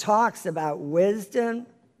Proverbs talks about wisdom,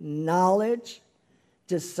 knowledge,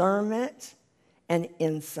 discernment, and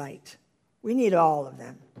insight. We need all of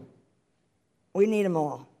them. We need them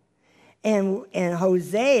all. And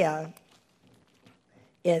Hosea,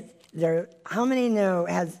 how many know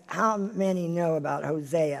about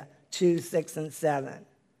Hosea 2, 6, and 7?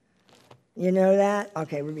 You know that?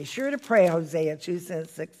 Okay, we'll be sure to pray Hosea 2,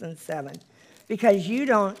 6, and 7. Because you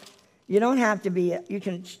don't have to be, you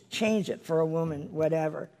can change it for a woman,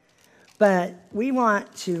 whatever. But we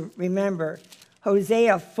want to remember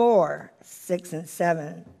Hosea 4, 6, and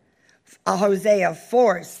 7. Hosea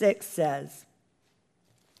 4, 6 says,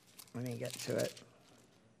 let me get to it.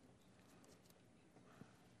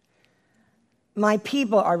 My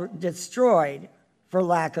people are destroyed for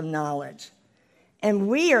lack of knowledge. And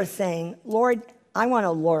we are saying, Lord, I want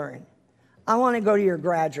to learn. I want to go to your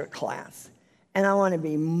graduate class. And I want to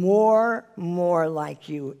be more like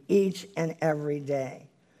you each and every day.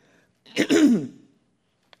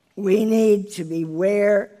 We need to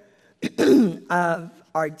beware of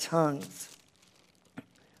our tongues.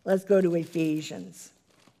 Let's go to Ephesians.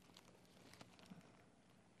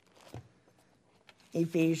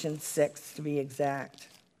 Ephesians 6, to be exact.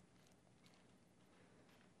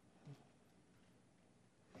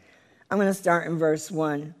 I'm going to start in verse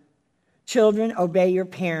 1. Children, obey your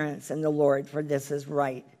parents in the Lord, for this is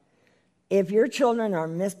right. If your children are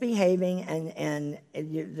misbehaving and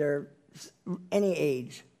they're any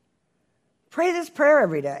age, pray this prayer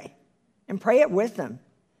every day and pray it with them.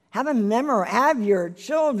 Have your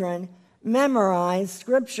children memorize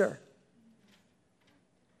Scripture.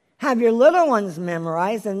 Have your little ones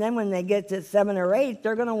memorize, and then when they get to 7 or 8,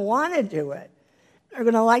 they're going to want to do it. They're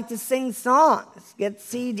going to like to sing songs, get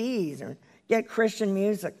CDs, or get Christian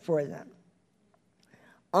music for them.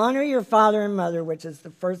 Honor your father and mother, which is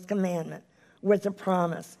the first commandment, with a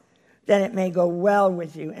promise that it may go well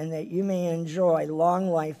with you and that you may enjoy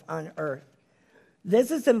long life on earth.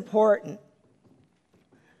 This is important.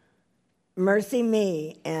 Mercy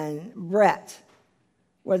Me and Brett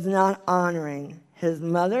was not honoring his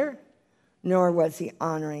mother, nor was he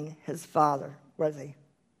honoring his father, was he?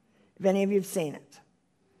 If any of you have seen it.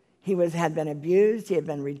 He had been abused, he had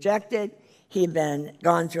been rejected, he had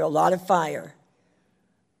gone through a lot of fire.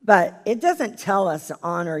 But it doesn't tell us to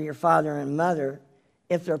honor your father and mother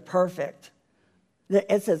if they're perfect.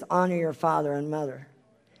 It says honor your father and mother.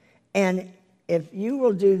 And if you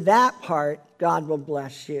will do that part, God will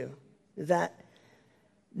bless you.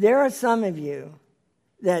 There are some of you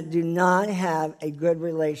that do not have a good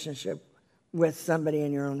relationship with somebody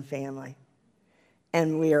in your own family.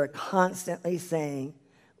 And we are constantly saying,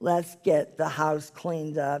 let's get the house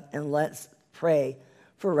cleaned up and let's pray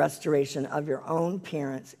for restoration of your own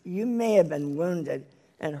parents. You may have been wounded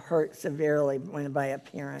and hurt severely by a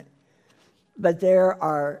parent, but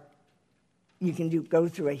you can go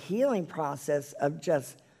through a healing process of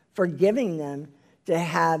just forgiving them to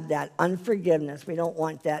have that unforgiveness. We don't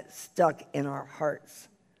want that stuck in our hearts.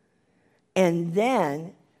 And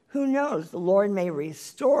then, who knows, the Lord may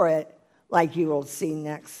restore it like you will see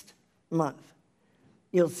next month.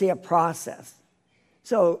 You'll see a process.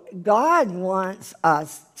 So God wants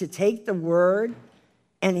us to take the word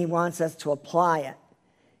and he wants us to apply it.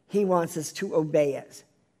 He wants us to obey it.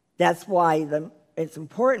 That's why it's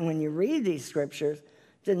important when you read these scriptures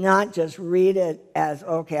to not just read it as,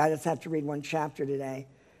 okay, I just have to read one chapter today.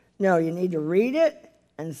 No, you need to read it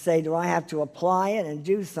and say, do I have to apply it and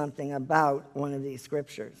do something about one of these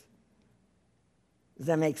scriptures? Does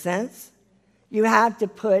that make sense? You have to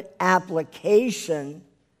put application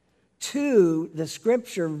to the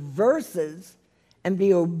scripture verses and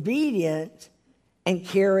be obedient and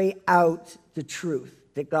carry out the truth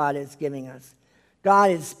that God is giving us.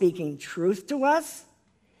 God is speaking truth to us.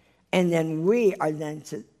 And then we are then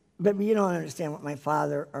to, but you don't understand what my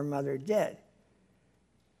father or mother did.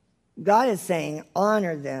 God is saying,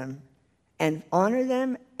 honor them, and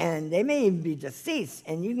they may even be deceased.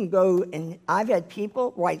 And you can go, and I've had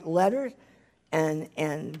people write letters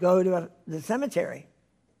and go to the cemetery.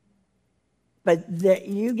 But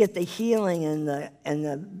you get the healing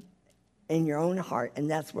in your own heart, and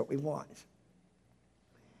that's what we want.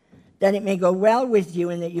 That it may go well with you,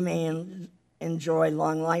 and that you may enjoy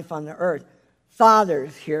long life on the earth.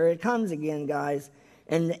 Fathers, here it comes again, guys.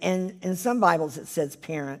 And in some Bibles it says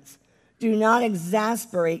parents. Do not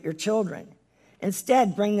exasperate your children.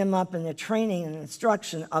 Instead, bring them up in the training and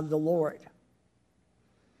instruction of the Lord.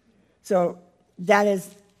 So that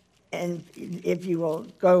is, and if you will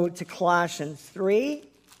go to Colossians 3.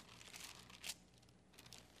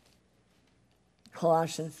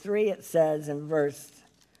 Colossians 3, it says in verse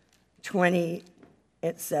 20,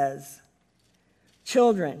 it says,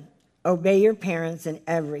 children, obey your parents in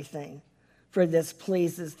everything, for this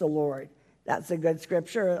pleases the Lord. That's a good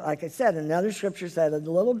scripture. Like I said, another scripture said it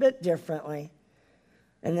a little bit differently.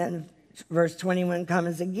 And then verse 21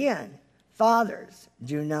 comes again. Fathers,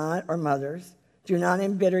 or mothers, do not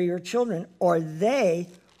embitter your children, or they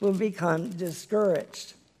will become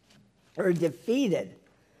discouraged or defeated.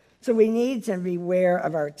 So we need to beware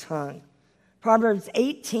of our tongue. Proverbs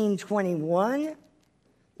 18:21,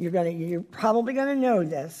 you're probably going to know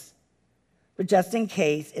this, but just in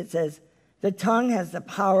case, it says, the tongue has the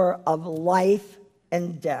power of life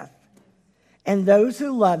and death, and those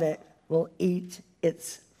who love it will eat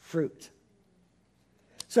its fruit.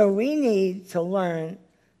 So we need to learn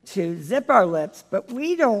to zip our lips, but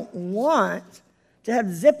we don't want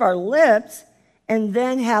to zip our lips and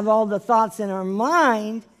then have all the thoughts in our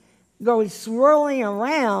mind go swirling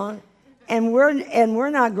around, and we're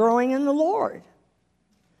not growing in the Lord.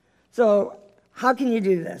 So how can you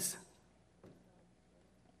do this?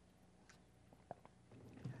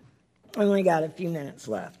 I only got a few minutes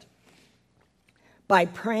left. By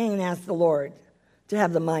praying and ask the Lord to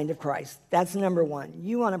have the mind of Christ. That's number one.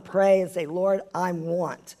 You want to pray and say, Lord, I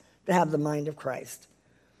want to have the mind of Christ.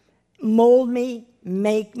 Mold me,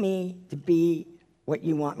 make me to be what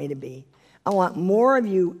you want me to be. I want more of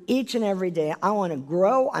you each and every day. I want to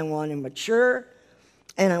grow, I want to mature,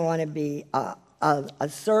 and I want to be a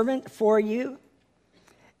servant for you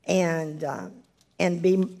and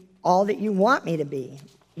be all that you want me to be.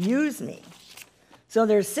 Use me. So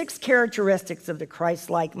there's 6 characteristics of the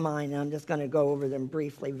Christ-like mind, and I'm just going to go over them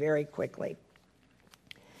briefly, very quickly.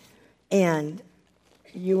 And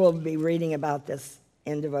you will be reading about this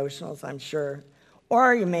in devotionals, I'm sure.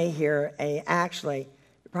 Or you may hear you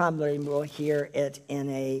probably will hear it in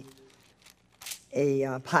a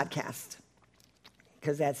podcast,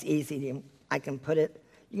 because that's easy. You can put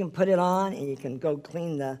it on, and you can go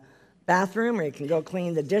clean the bathroom, or you can go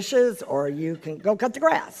clean the dishes, or you can go cut the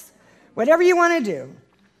grass. Whatever you want to do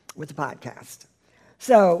with the podcast.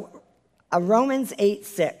 So Romans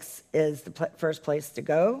 8:6 is the first place to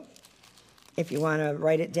go. If you want to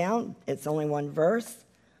write it down, it's only one verse.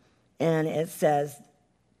 And it says,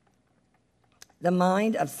 the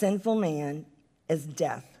mind of sinful man is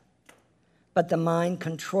death, but the mind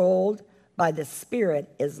controlled by the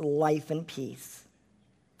Spirit is life and peace.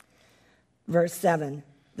 Verse 7,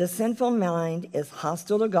 the sinful mind is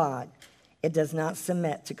hostile to God. It does not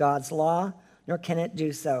submit to God's law, nor can it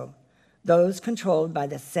do so. Those controlled by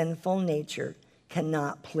the sinful nature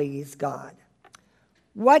cannot please God.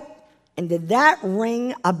 What? And did that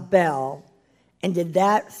ring a bell? And did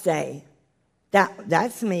that say,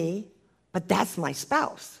 that's me, but that's my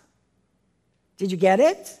spouse? Did you get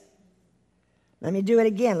it? Let me do it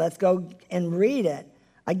again. Let's go and read it.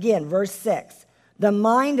 Again, verse 6. The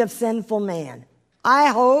mind of sinful man. I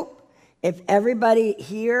hope if everybody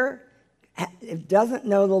here doesn't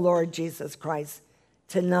know the Lord Jesus Christ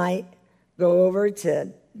tonight, go over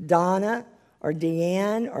to Donna or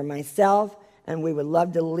Deanne or myself, and we would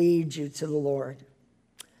love to lead you to the Lord.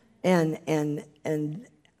 And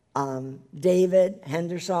David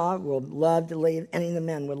Hendershaw will love to lead, any of the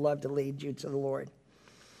men would love to lead you to the Lord,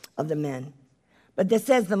 of the men. But this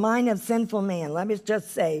says the mind of sinful man. Let me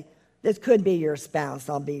just say, this could be your spouse.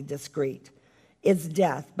 I'll be discreet. It's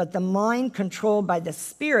death. But the mind controlled by the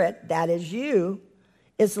Spirit, that is you,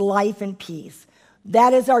 is life and peace.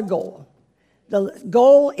 That is our goal. The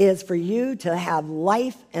goal is for you to have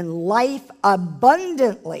life and life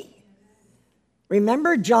abundantly.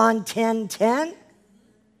 Remember John 10:10?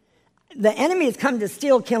 The enemy has come to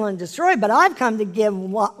steal, kill, and destroy, but I've come to give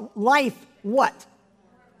life what?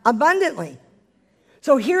 Abundantly.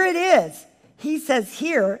 So here it is. He says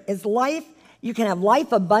here is life. You can have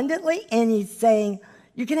life abundantly, and he's saying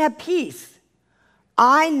You can have peace.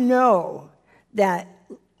 I know that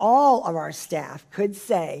all of our staff could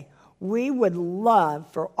say, we would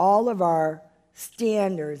love for all of our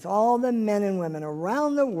standards, all the men and women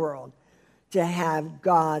around the world, to have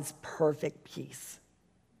God's perfect peace.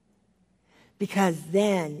 Because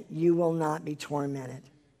then you will not be tormented.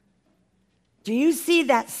 Do you see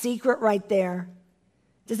that secret right there?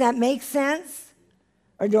 Does that make sense?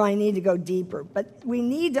 Or do I need to go deeper? But we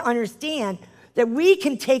need to understand that we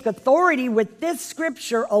can take authority with this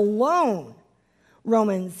scripture alone.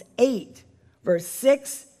 Romans 8, verse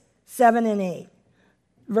 6, 7, and 8.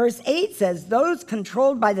 Verse 8 says, those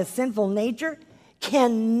controlled by the sinful nature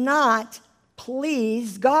cannot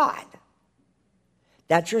please God.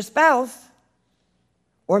 That's your spouse,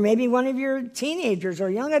 or maybe one of your teenagers or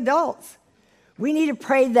young adults. We need to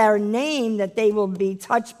pray their name that they will be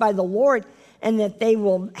touched by the Lord and that they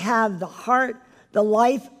will have the heart, the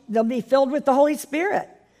life, they'll be filled with the Holy Spirit,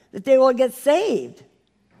 that they will get saved.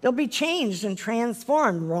 They'll be changed and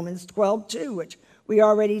transformed, Romans 12:2, which we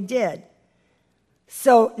already did.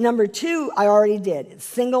 So number 2, I already did. It's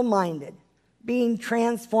single-minded, being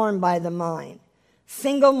transformed by the mind.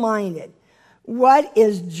 Single-minded. What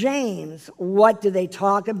is James? What do they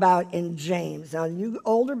talk about in James? Now, you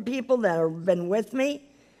older people that have been with me,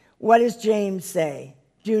 what does James say?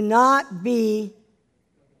 Do not be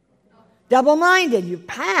double-minded. You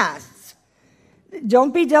pass.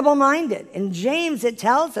 Don't be double-minded. In James, it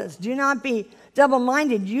tells us, do not be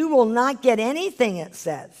double-minded. You will not get anything, it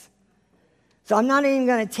says. So I'm not even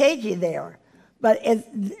going to take you there. But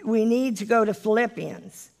we need to go to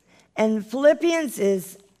Philippians. And Philippians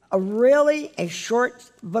is really a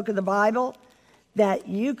short book of the Bible that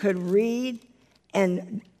you could read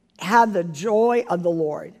and have the joy of the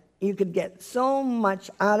Lord. You could get so much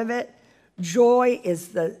out of it. Joy is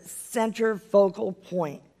the center focal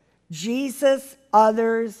point. Jesus,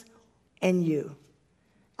 others, and you.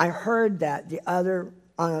 I heard that the other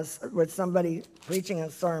with somebody preaching a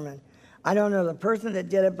sermon. I don't know the person that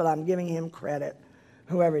did it, but I'm giving him credit,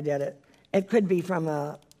 whoever did it. It could be from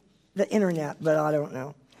the internet, but I don't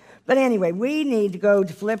know. But anyway, we need to go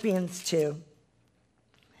to Philippians 2.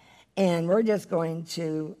 And we're just going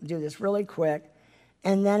to do this really quick.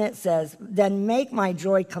 And then it says, then make my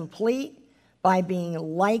joy complete by being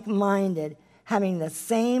like-minded, having the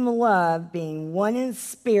same love, being one in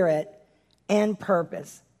spirit and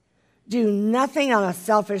purpose. Do nothing out of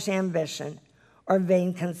selfish ambition or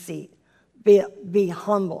vain conceit. Be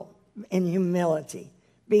humble in humility.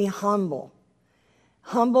 Be humble.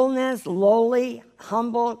 Humbleness, lowly,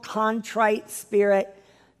 humble, contrite spirit.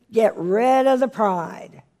 Get rid of the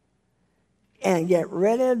pride and get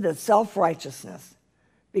rid of the self-righteousness.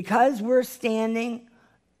 Because we're standing,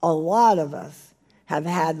 a lot of us have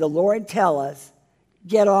had the Lord tell us,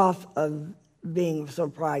 get off of being so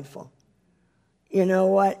prideful. You know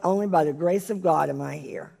what? Only by the grace of God am I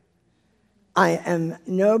here. I am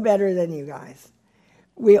no better than you guys.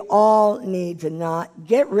 We all need to not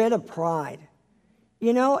get rid of pride.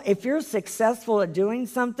 You know, if you're successful at doing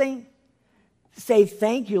something, say,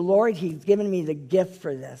 thank you, Lord, he's given me the gift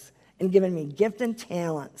for this and given me gift and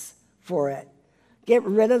talents for it. Get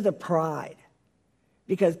rid of the pride.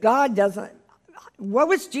 Because God doesn't, what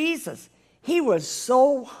was Jesus? He was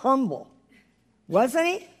so humble, wasn't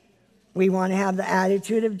he? We want to have the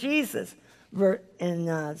attitude of Jesus.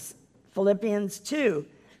 In Philippians 2,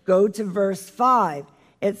 go to verse 5.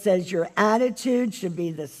 It says, your attitude should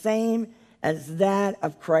be the same as that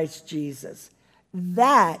of Christ Jesus.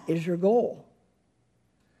 That is your goal.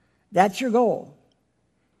 That's your goal.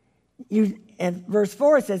 And verse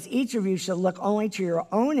 4 says, each of you should look only to your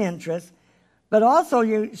own interests, but also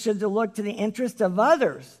you should look to the interest of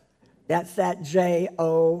others. That's that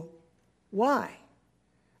Joy.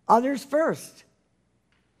 Others first.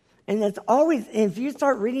 And that's always, if you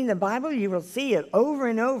start reading the Bible, you will see it over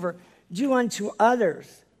and over. Do unto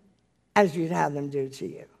others as you'd have them do to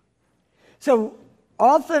you. So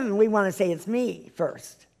often we want to say it's me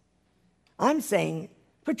first. I'm saying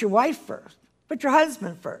put your wife first. Put your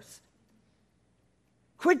husband first.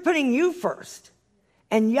 Quit putting you first.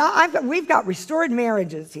 And yeah, we've got restored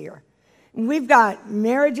marriages here. We've got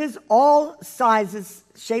marriages all sizes,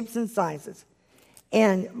 shapes and sizes.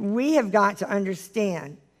 And we have got to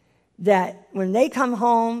understand that when they come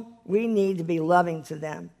home, we need to be loving to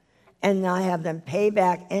them and not have them pay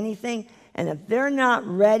back anything. And if they're not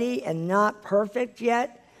ready and not perfect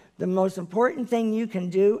yet, the most important thing you can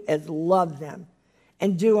do is love them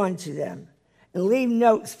and do unto them and leave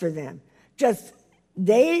notes for them. Just,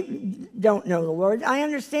 they don't know the Lord. I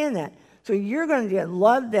understand that. So you're going to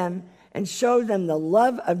love them and show them the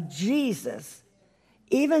love of Jesus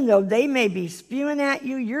Even though they may be spewing at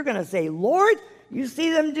you, you're going to say, Lord, you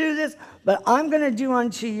see them do this, but I'm going to do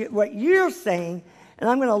unto you what you're saying, and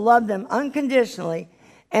I'm going to love them unconditionally.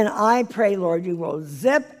 And I pray, Lord, you will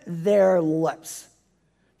zip their lips,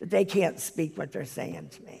 that they can't speak what they're saying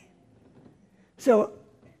to me. So,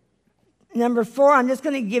 number 4, I'm just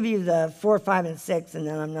going to give you the 4, 5, and 6, and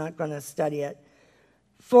then I'm not going to study it.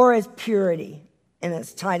 4 is purity, and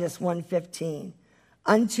it's Titus 1:15.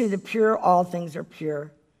 Unto the pure all things are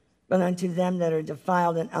pure, but unto them that are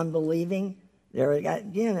defiled and unbelieving, there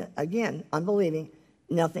again, unbelieving,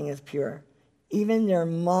 nothing is pure. Even their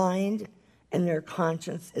mind and their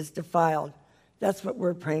conscience is defiled. That's what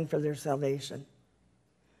we're praying for their salvation.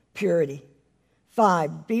 Purity.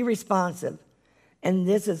 5, be responsive. And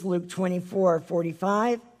this is Luke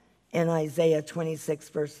 24:45 and Isaiah 26,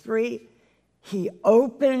 verse 3. He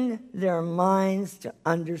opened their minds to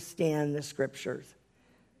understand the scriptures.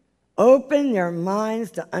 Open their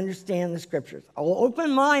minds to understand the scriptures. I'll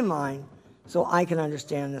open my mind so I can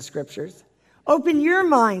understand the scriptures. Open your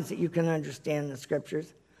minds that you can understand the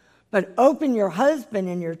scriptures. But open your husband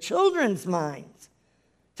and your children's minds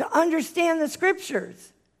to understand the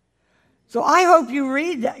scriptures. So I hope you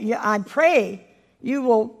read that. I pray you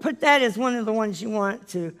will put that as one of the ones you want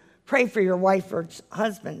to pray for your wife or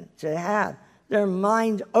husband to have their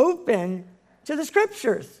mind open to the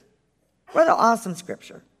scriptures. What an awesome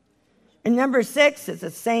scripture. And number 6 is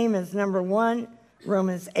the same as number 1,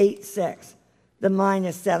 Romans 8:6. The mind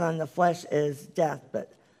is set on the flesh is death,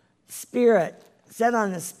 but spirit, set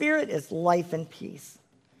on the spirit is life and peace.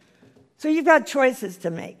 So you've got choices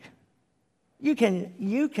to make. You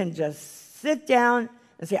can just sit down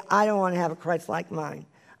and say, I don't want to have a Christ-like mind.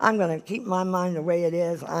 I'm going to keep my mind the way it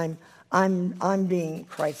is. I'm being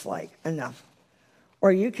Christ-like enough.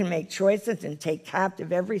 Or you can make choices and take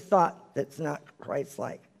captive every thought that's not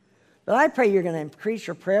Christ-like. But I pray you're going to increase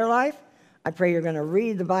your prayer life. I pray you're going to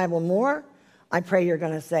read the Bible more. I pray you're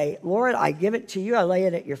going to say, Lord, I give it to you. I lay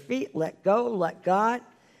it at your feet. Let go, let God.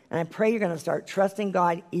 And I pray you're going to start trusting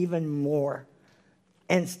God even more.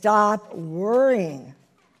 And stop worrying.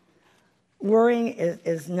 Worrying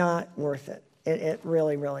is not worth it. It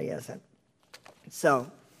really, really isn't.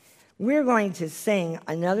 So we're going to sing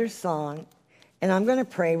another song. And I'm going to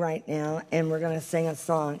pray right now, and we're going to sing a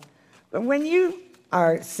song. But when you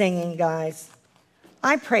are singing, guys,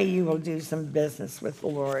 I pray you will do some business with the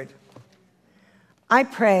Lord. I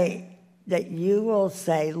pray that you will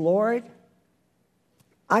say, Lord,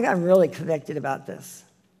 I got really convicted about this,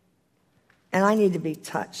 and I need to be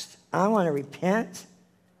touched. I want to repent.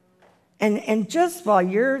 And just while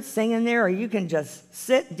you're singing there, or you can just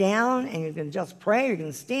sit down and you can just pray, or you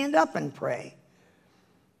can stand up and pray.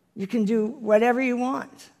 You can do whatever you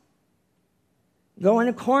want. Go in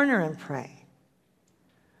a corner and pray.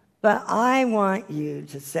 But I want you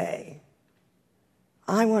to say,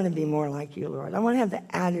 I want to be more like you, Lord. I want to have the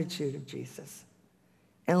attitude of Jesus.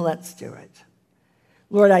 And let's do it.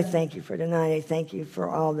 Lord, I thank you for tonight. I thank you for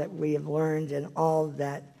all that we have learned and all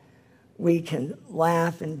that we can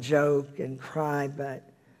laugh and joke and cry. But,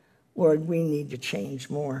 Lord, we need to change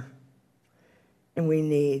more. And we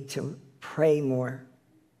need to pray more.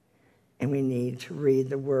 And we need to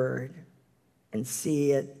read the word and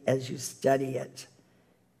see it as you study it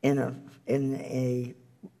in a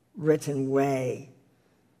written way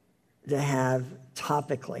to have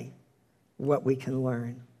topically what we can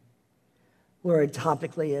learn. Lord,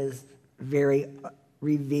 topically is very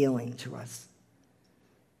revealing to us.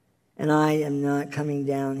 And I am not coming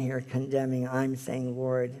down here condemning. I'm saying,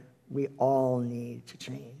 Lord, we all need to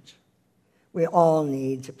change. We all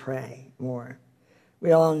need to pray more.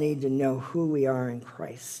 We all need to know who we are in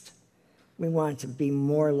Christ. We want to be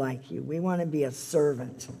more like you. We want to be a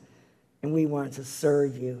servant, and we want to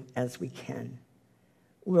serve you as we can.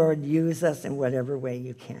 Lord, use us in whatever way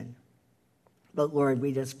you can. But Lord,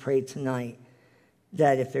 we just pray tonight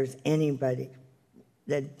that if there's anybody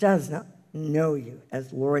that does not know you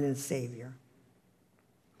as Lord and Savior,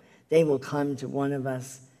 they will come to one of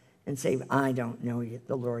us and say, I don't know you,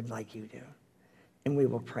 the Lord like you do. And we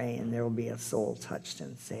will pray, and there will be a soul touched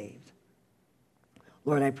and saved.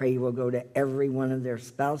 Lord, I pray you will go to every one of their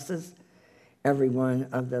spouses, every one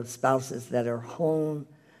of the spouses that are home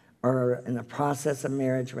or in the process of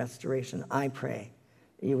marriage restoration. I pray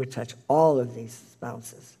that you would touch all of these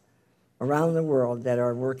spouses around the world that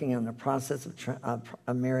are working on the process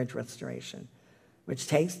of marriage restoration, which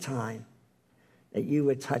takes time, that you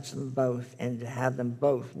would touch them both and to have them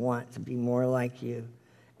both want to be more like you.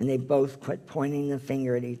 And they both quit pointing the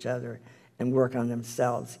finger at each other and work on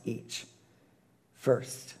themselves each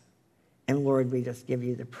first. And Lord, we just give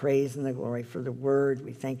you the praise and the glory for the word.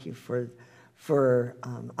 We thank you for for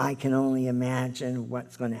I can only imagine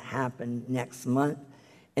what's going to happen next month.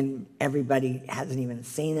 And everybody hasn't even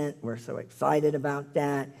seen it. We're so excited about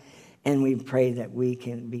that. And we pray that we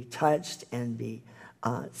can be touched and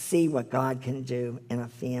see what God can do in a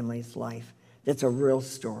family's life. That's a real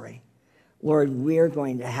story. Lord, we're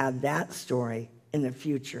going to have that story in the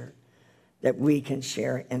future that we can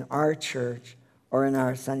share in our church or in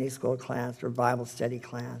our Sunday school class or Bible study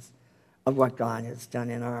class of what God has done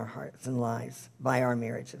in our hearts and lives by our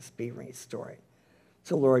marriages be restored.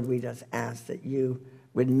 So, Lord, we just ask that you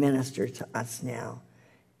would minister to us now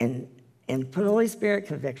and put Holy Spirit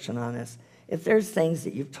conviction on us. If there's things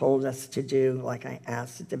that you've told us to do, like I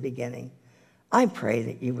asked at the beginning, I pray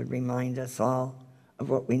that you would remind us all of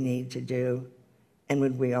what we need to do, and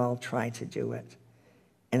would we all try to do it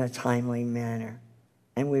in a timely manner.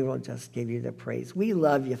 And we will just give you the praise. We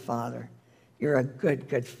love you, Father. You're a good,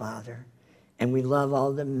 good Father. And we love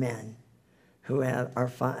all the men who have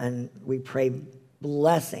and we pray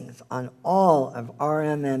blessings on all of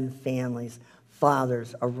RMM families,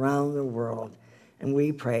 fathers around the world. And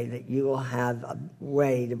we pray that you will have a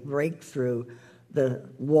way to break through the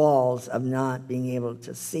walls of not being able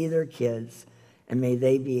to see their kids, and may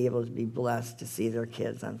they be able to be blessed to see their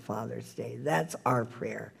kids on Father's Day. That's our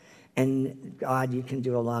prayer. And God, you can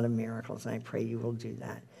do a lot of miracles, and I pray you will do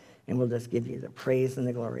that. And we'll just give you the praise and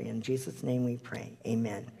the glory. In Jesus' name we pray.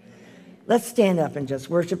 Amen. Let's stand up and just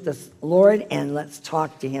worship the Lord, and let's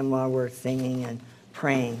talk to him while we're singing and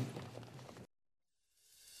praying.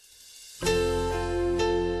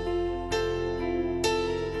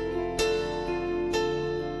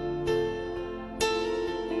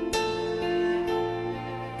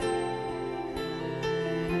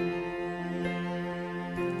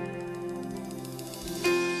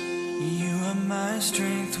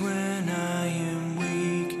 Strength when I am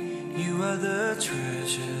weak. You are the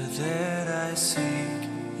treasure that I seek.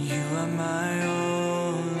 You are my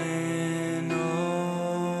all in all.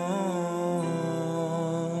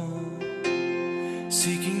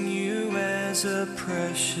 Seeking you as a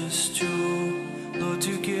precious jewel. Lord,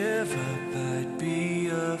 to give up I'd be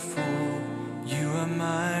a fool. You are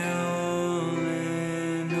my all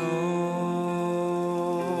in all.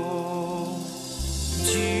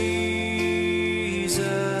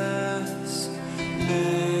 Jesus,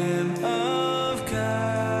 Lamb of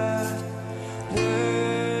God,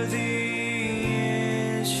 worthy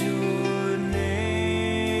is your name.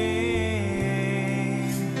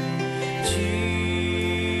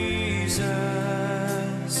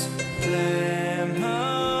 Jesus, Lamb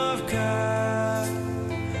of God,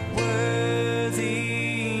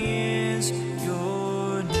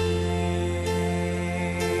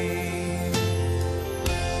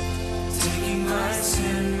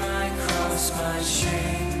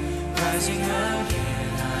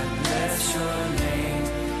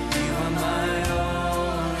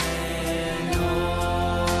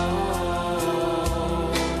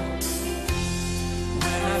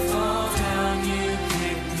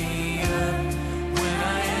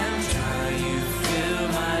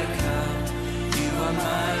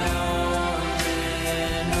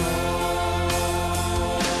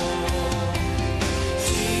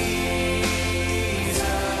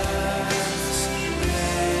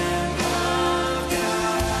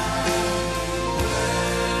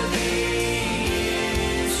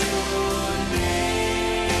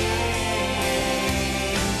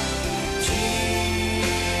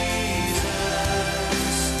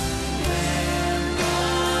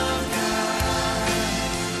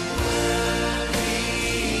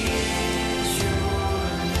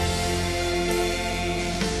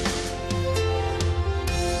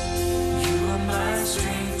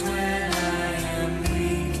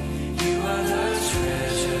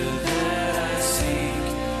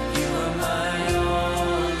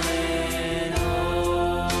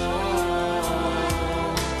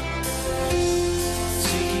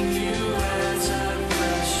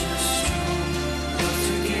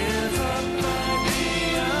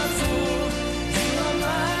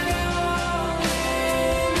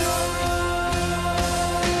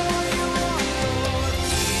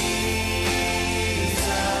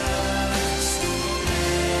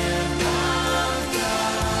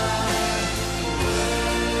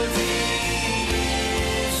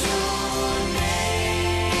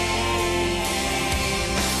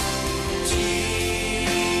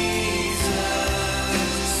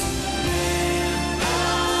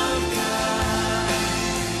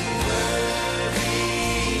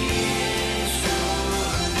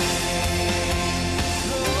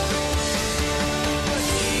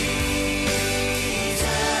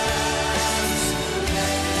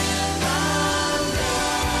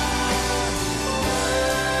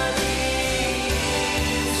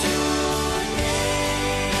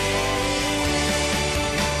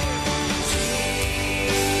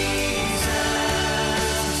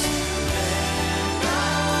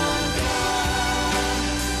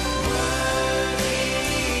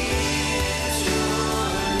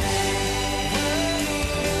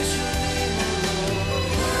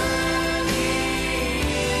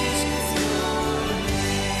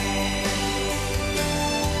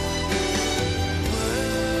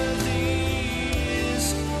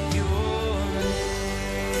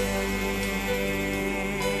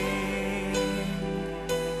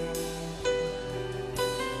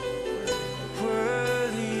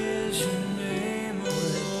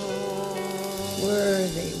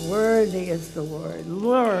 Worthy, worthy is the Lord.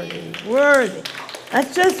 Worthy, worthy.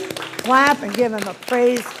 Let's just clap and give him a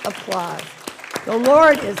praise applause. The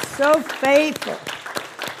Lord is so faithful.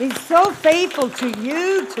 He's so faithful to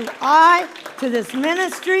you, to I, to this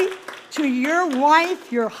ministry, to your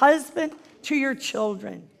wife, your husband, to your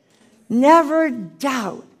children. Never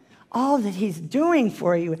doubt all that he's doing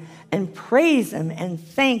for you, and praise him and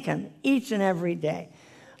thank him each and every day.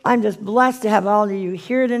 I'm just blessed to have all of you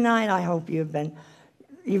here tonight. I hope you've been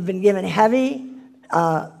given heavy.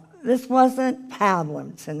 This wasn't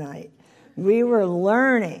pablum tonight. We were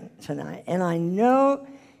learning tonight, and I know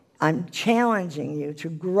I'm challenging you to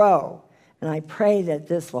grow, and I pray that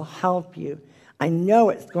this will help you. I know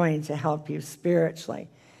it's going to help you spiritually.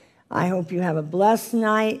 I hope you have a blessed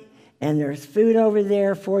night, and there's food over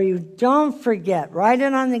there for you. Don't forget, write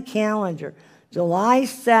it on the calendar, July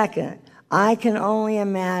 2nd, I Can Only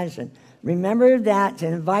Imagine. Remember that, to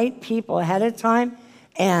invite people ahead of time.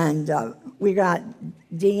 And we got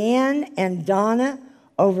Deanne and Donna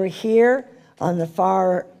over here on the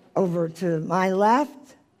far, over to my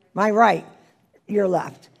left, my right, your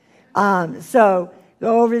left. So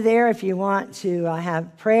go over there if you want to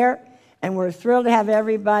have prayer. And we're thrilled to have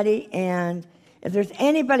everybody. And if there's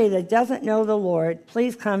anybody that doesn't know the Lord,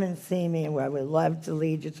 please come and see me. I would love to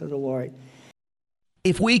lead you to the Lord.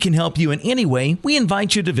 If we can help you in any way, we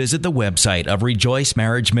invite you to visit the website of Rejoice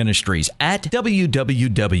Marriage Ministries at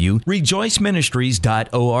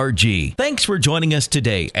www.rejoiceministries.org. Thanks for joining us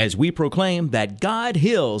today as we proclaim that God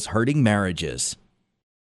heals hurting marriages.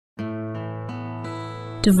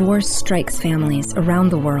 Divorce strikes families around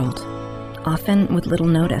the world, often with little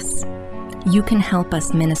notice. You can help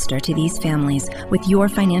us minister to these families with your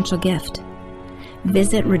financial gift.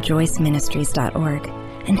 Visit rejoiceministries.org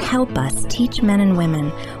and help us teach men and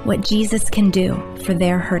women what Jesus can do for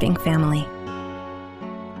their hurting family.